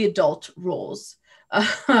casting for the adult roles.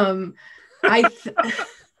 I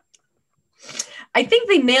think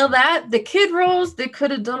they nail that. The kid roles, they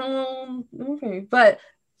could have done a little okay, but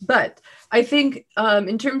I think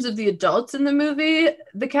in terms of the adults in the movie,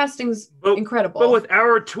 the casting's incredible. But with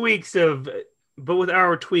our tweaks of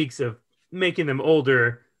making them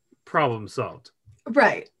older, problem solved.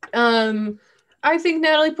 Right. I think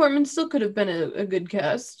Natalie Portman still could have been a good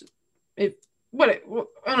cast. I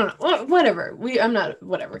don't know. Whatever. I'm not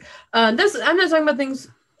talking about things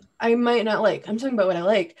I might not like. I'm talking about what I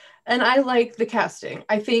like. And I like the casting.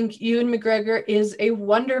 I think Ewan McGregor is a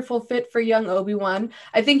wonderful fit for young Obi-Wan.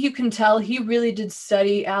 I think you can tell he really did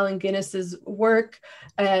study Allen Guinness's work,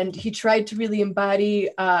 and he tried to really embody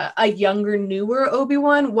a younger, newer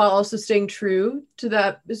Obi-Wan while also staying true to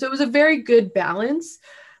that. So it was a very good balance.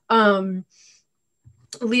 Liam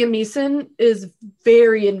Neeson is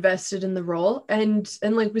very invested in the role, and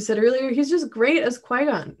like we said earlier, he's just great as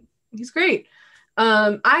Qui-Gon. He's great.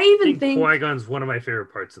 I think Qui-Gon's one of my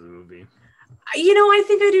favorite parts of the movie. I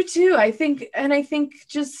think I do too. I think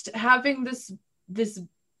just having this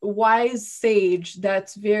wise sage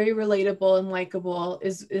that's very relatable and likable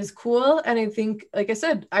is cool. And I think, like I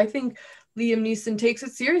said, I think Liam Neeson takes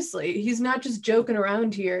it seriously. He's not just joking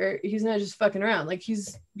around here. He's not just fucking around. Like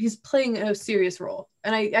he's playing a serious role.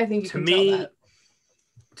 And I think you can tell that.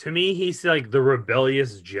 To me, he's like the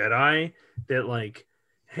rebellious Jedi that like,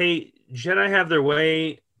 hey, Jedi have their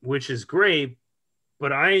way, which is great,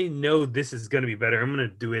 but I know this is going to be better. I'm going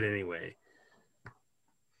to do it anyway.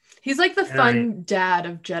 He's like the fun dad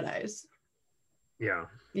of Jedis. Yeah.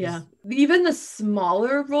 Yeah. Even the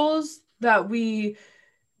smaller roles that we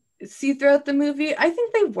see throughout the movie, I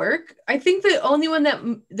think they work. I think the only one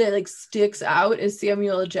that like sticks out is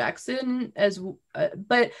Samuel L. Jackson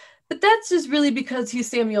but that's just really because he's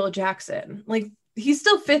Samuel L. Jackson. Like he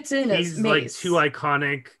still fits in as Mace. Like too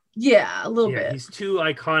iconic. Yeah, a little bit. He's too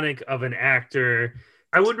iconic of an actor.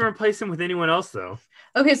 I wouldn't replace him with anyone else, though.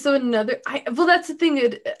 Okay, so that's the thing.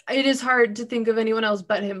 It is hard to think of anyone else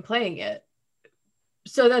but him playing it.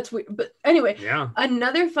 So that's weird. But anyway, yeah.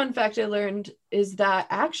 Another fun fact I learned is that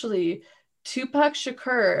actually Tupac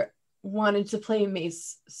Shakur wanted to play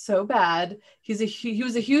Mace so bad. He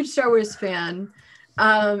was a huge Star Wars fan.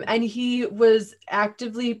 And he was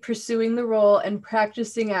actively pursuing the role and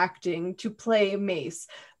practicing acting to play Mace.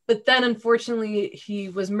 But then, unfortunately, he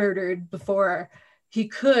was murdered before he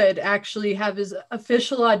could actually have his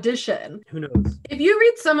official audition. Who knows? If you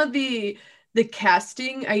read some of the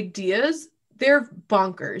casting ideas, they're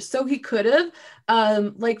bonkers. So he could have,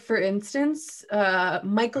 like for instance,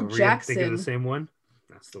 Michael Jackson. Thinking of the same one?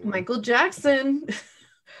 That's the one. Michael Jackson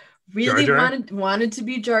really Jar Jar? wanted to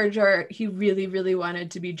be Jar Jar. He really, really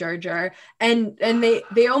wanted to be Jar Jar. And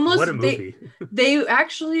they almost what a movie. they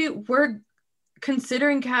actually were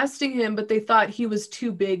considering casting him, but they thought he was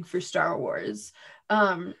too big for Star Wars.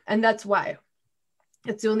 And that's why.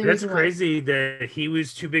 It's the only reason why. That's crazy that he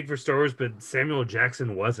was too big for Star Wars, but Samuel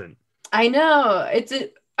Jackson wasn't. I know.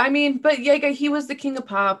 But yeah, he was the king of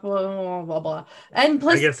pop, blah, blah, blah. And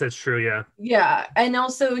plus, I guess that's true, yeah. Yeah. And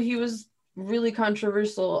also he was really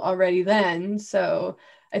controversial already then. So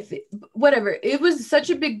I think whatever. It was such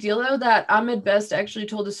a big deal though that Ahmed Best actually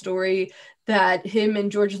told a story that him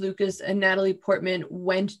and George Lucas and Natalie Portman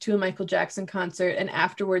went to a Michael Jackson concert, and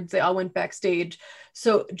afterwards they all went backstage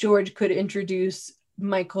so George could introduce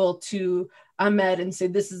Michael to Ahmed and say,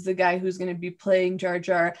 this is the guy who's going to be playing Jar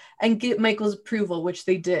Jar, and get Michael's approval, which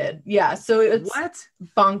they did. Yeah, so it's what?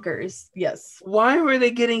 Bonkers. Yes. Why were they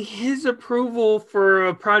getting his approval for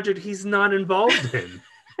a project he's not involved in?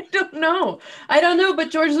 I don't know, but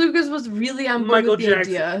George Lucas was really on board with the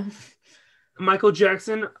idea. Michael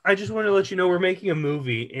Jackson, I just want to let you know we're making a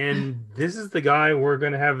movie, and this is the guy we're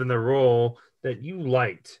going to have in the role that you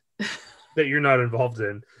liked, that you're not involved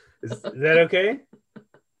in. Is that okay?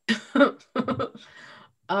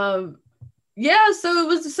 Yeah, so it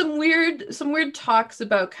was some weird talks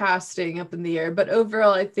about casting up in the air, but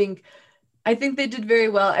overall I think they did very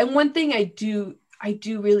well. And one thing I do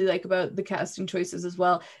really like about the casting choices as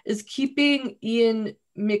well is keeping Ian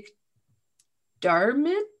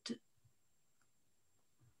McDiarmid,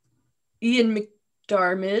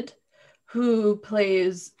 who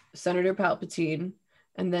plays Senator Palpatine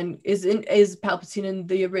and then is Palpatine in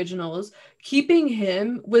the originals. Keeping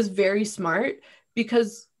him was very smart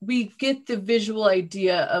because we get the visual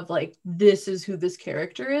idea of like, this is who this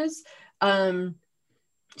character is. So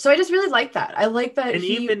I just really like that. I like that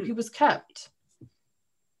he was kept.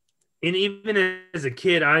 And even as a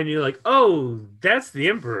kid, I knew like, oh, that's the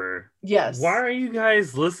Emperor. Yes. Why are you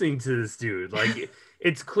guys listening to this dude? Like,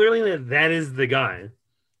 it's clearly that is the guy.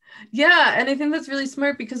 Yeah, and I think that's really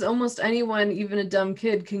smart because almost anyone, even a dumb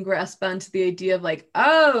kid, can grasp onto the idea of like,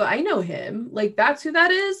 oh, I know him. Like, that's who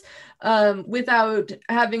that is, without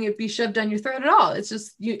having it be shoved down your throat at all. It's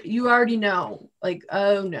just, you already know. Like,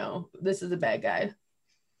 oh no, this is a bad guy.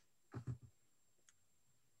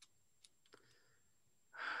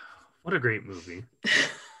 What a great movie.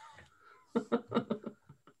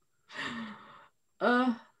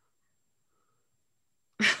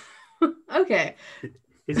 Okay.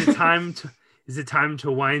 Is it time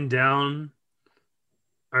to wind down?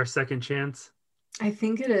 our second chance? I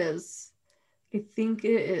think it is.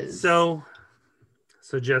 So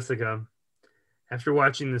Jessica, after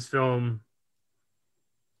watching this film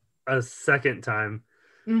a second time,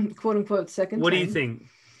 quote unquote second what time. do you think?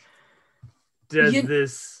 Does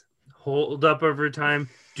this hold up over time?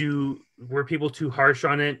 Were people too harsh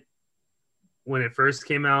on it when it first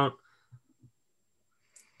came out?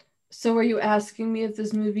 So are you asking me if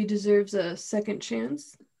this movie deserves a second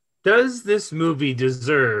chance? Does this movie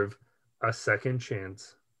deserve a second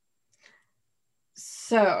chance?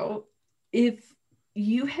 So if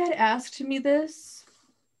you had asked me this,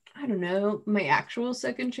 I don't know, my actual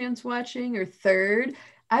second chance watching or third,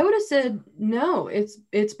 I would have said no, it's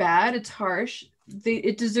bad, it's harsh.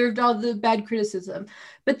 It deserved all the bad criticism.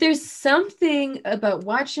 But there's something about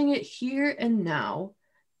watching it here and now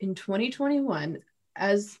in 2021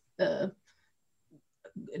 as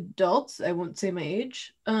adults, I won't say my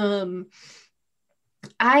age.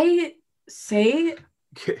 I say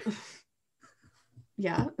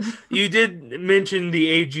yeah. You did mention the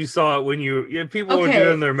age you saw it when people were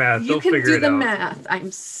doing their math. You can do the math.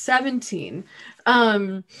 I'm 17.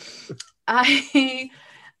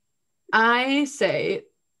 I say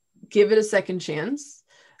give it a second chance.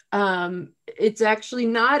 It's actually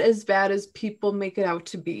not as bad as people make it out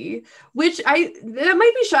to be, that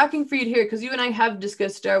might be shocking for you to hear, because you and I have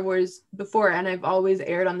discussed Star Wars before, and I've always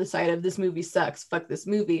erred on the side of this movie sucks, fuck this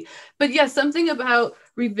movie. But yeah, something about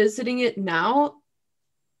revisiting it now,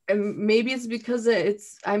 and maybe it's because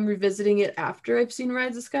I'm revisiting it after I've seen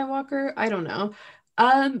Rise of Skywalker. I don't know.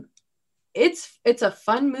 It's a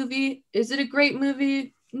fun movie. Is it a great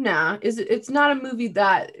movie? Nah. It's not a movie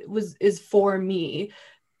that is for me.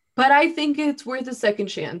 But I think it's worth a second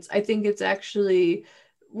chance. I think it's actually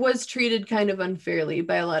was treated kind of unfairly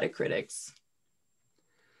by a lot of critics.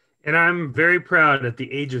 And I'm very proud at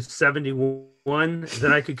the age of 71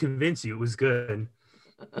 that I could convince you it was good.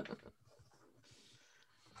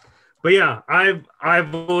 But yeah,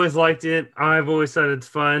 I've always liked it. I've always thought it's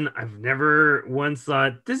fun. I've never once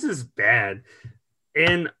thought this is bad.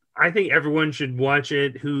 And I think everyone should watch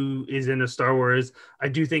it who is into Star Wars. I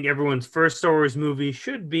do think everyone's first Star Wars movie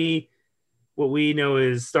should be what we know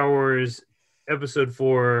as Star Wars Episode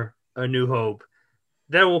 4, A New Hope.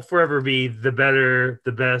 That will forever be the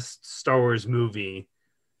best Star Wars movie.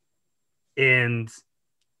 And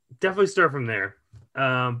definitely start from there.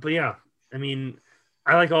 But yeah, I mean,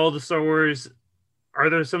 I like all the Star Wars. Are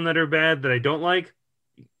there some that are bad that I don't like?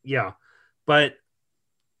 Yeah. But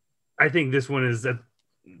I think this one is the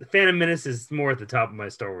Phantom Menace is more at the top of my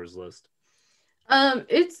Star Wars list.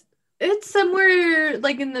 It's somewhere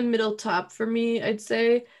like in the middle top for me, I'd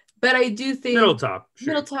say. But I do think middle top.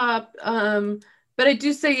 Sure. Middle top. But I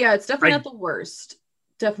do say, yeah, it's definitely not the worst.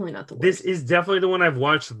 Definitely not the worst. This is definitely the one I've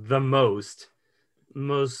watched the most.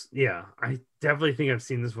 Yeah. I definitely think I've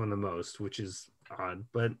seen this one the most, which is odd.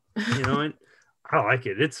 But you know what? I like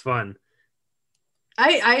it. It's fun.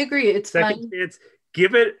 I agree. It's second fun. Chance.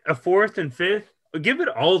 Give it a fourth and fifth. Give it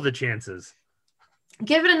all the chances.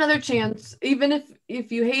 Give it another chance, even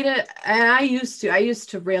if you hate it. And I used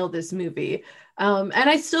to rail this movie, and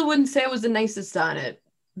I still wouldn't say I was the nicest on it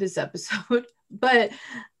this episode, but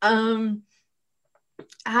I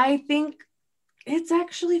think it's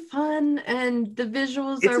actually fun, and the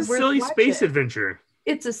visuals are worth watching. It's a silly space adventure.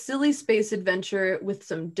 It's a silly space adventure with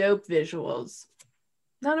some dope visuals.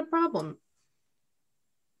 Not a problem.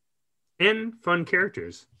 And fun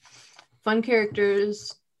characters. Fun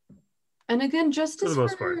characters. And again, justice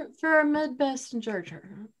for our Med Best and Jar Jar.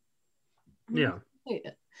 Yeah.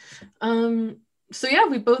 So yeah,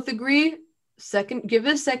 we both agree. Give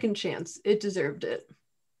it a second chance. It deserved it.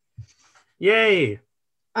 Yay.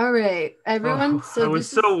 All right, everyone. I was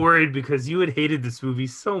so worried because you had hated this movie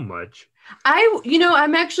so much.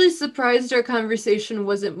 I'm actually surprised our conversation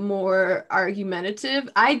wasn't more argumentative.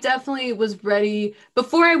 I definitely was ready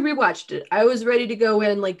before I rewatched it. I was ready to go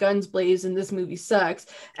in like guns blazing, this movie sucks.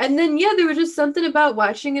 And then yeah, there was just something about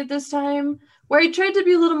watching it this time where I tried to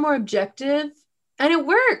be a little more objective, and it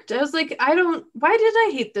worked. I was like, why did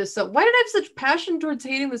I hate this? So why did I have such passion towards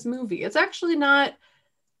hating this movie? It's actually not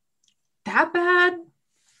that bad.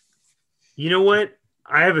 You know what?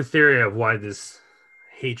 I have a theory of why this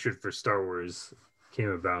hatred for Star Wars came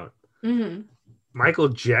about. Mm-hmm. Michael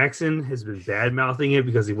Jackson has been bad mouthing it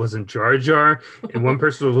because he wasn't Jar Jar, and one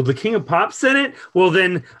person was, well, the King of Pop said it. Well,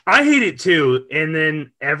 then I hate it too. And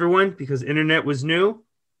then everyone, because internet was new,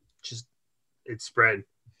 it spread.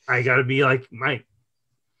 I gotta be like Mike.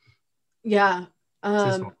 Yeah,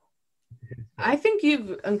 I think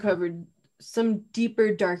you've uncovered some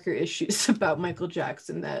deeper, darker issues about Michael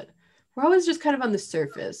Jackson that were always just kind of on the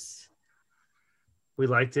surface. We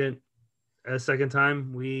liked it a second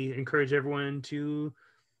time. We encourage everyone to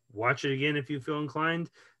watch it again if you feel inclined.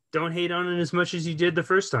 Don't hate on it as much as you did the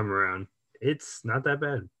first time around. It's not that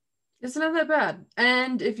bad. It's not that bad.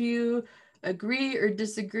 And if you agree or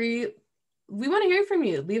disagree, we want to hear from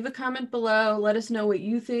you. Leave a comment below. Let us know what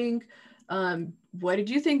you think. What did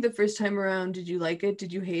you think the first time around? Did you like it?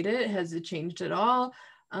 Did you hate it? Has it changed at all?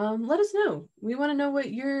 Let us know. We want to know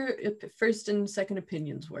what your first and second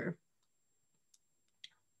opinions were.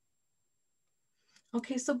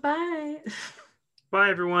 Okay, so bye.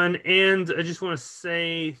 Bye, everyone. And I just want to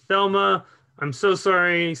say, Thelma, I'm so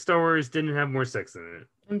sorry Star Wars didn't have more sex in it.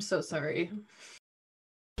 I'm so sorry.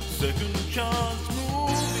 Second chance.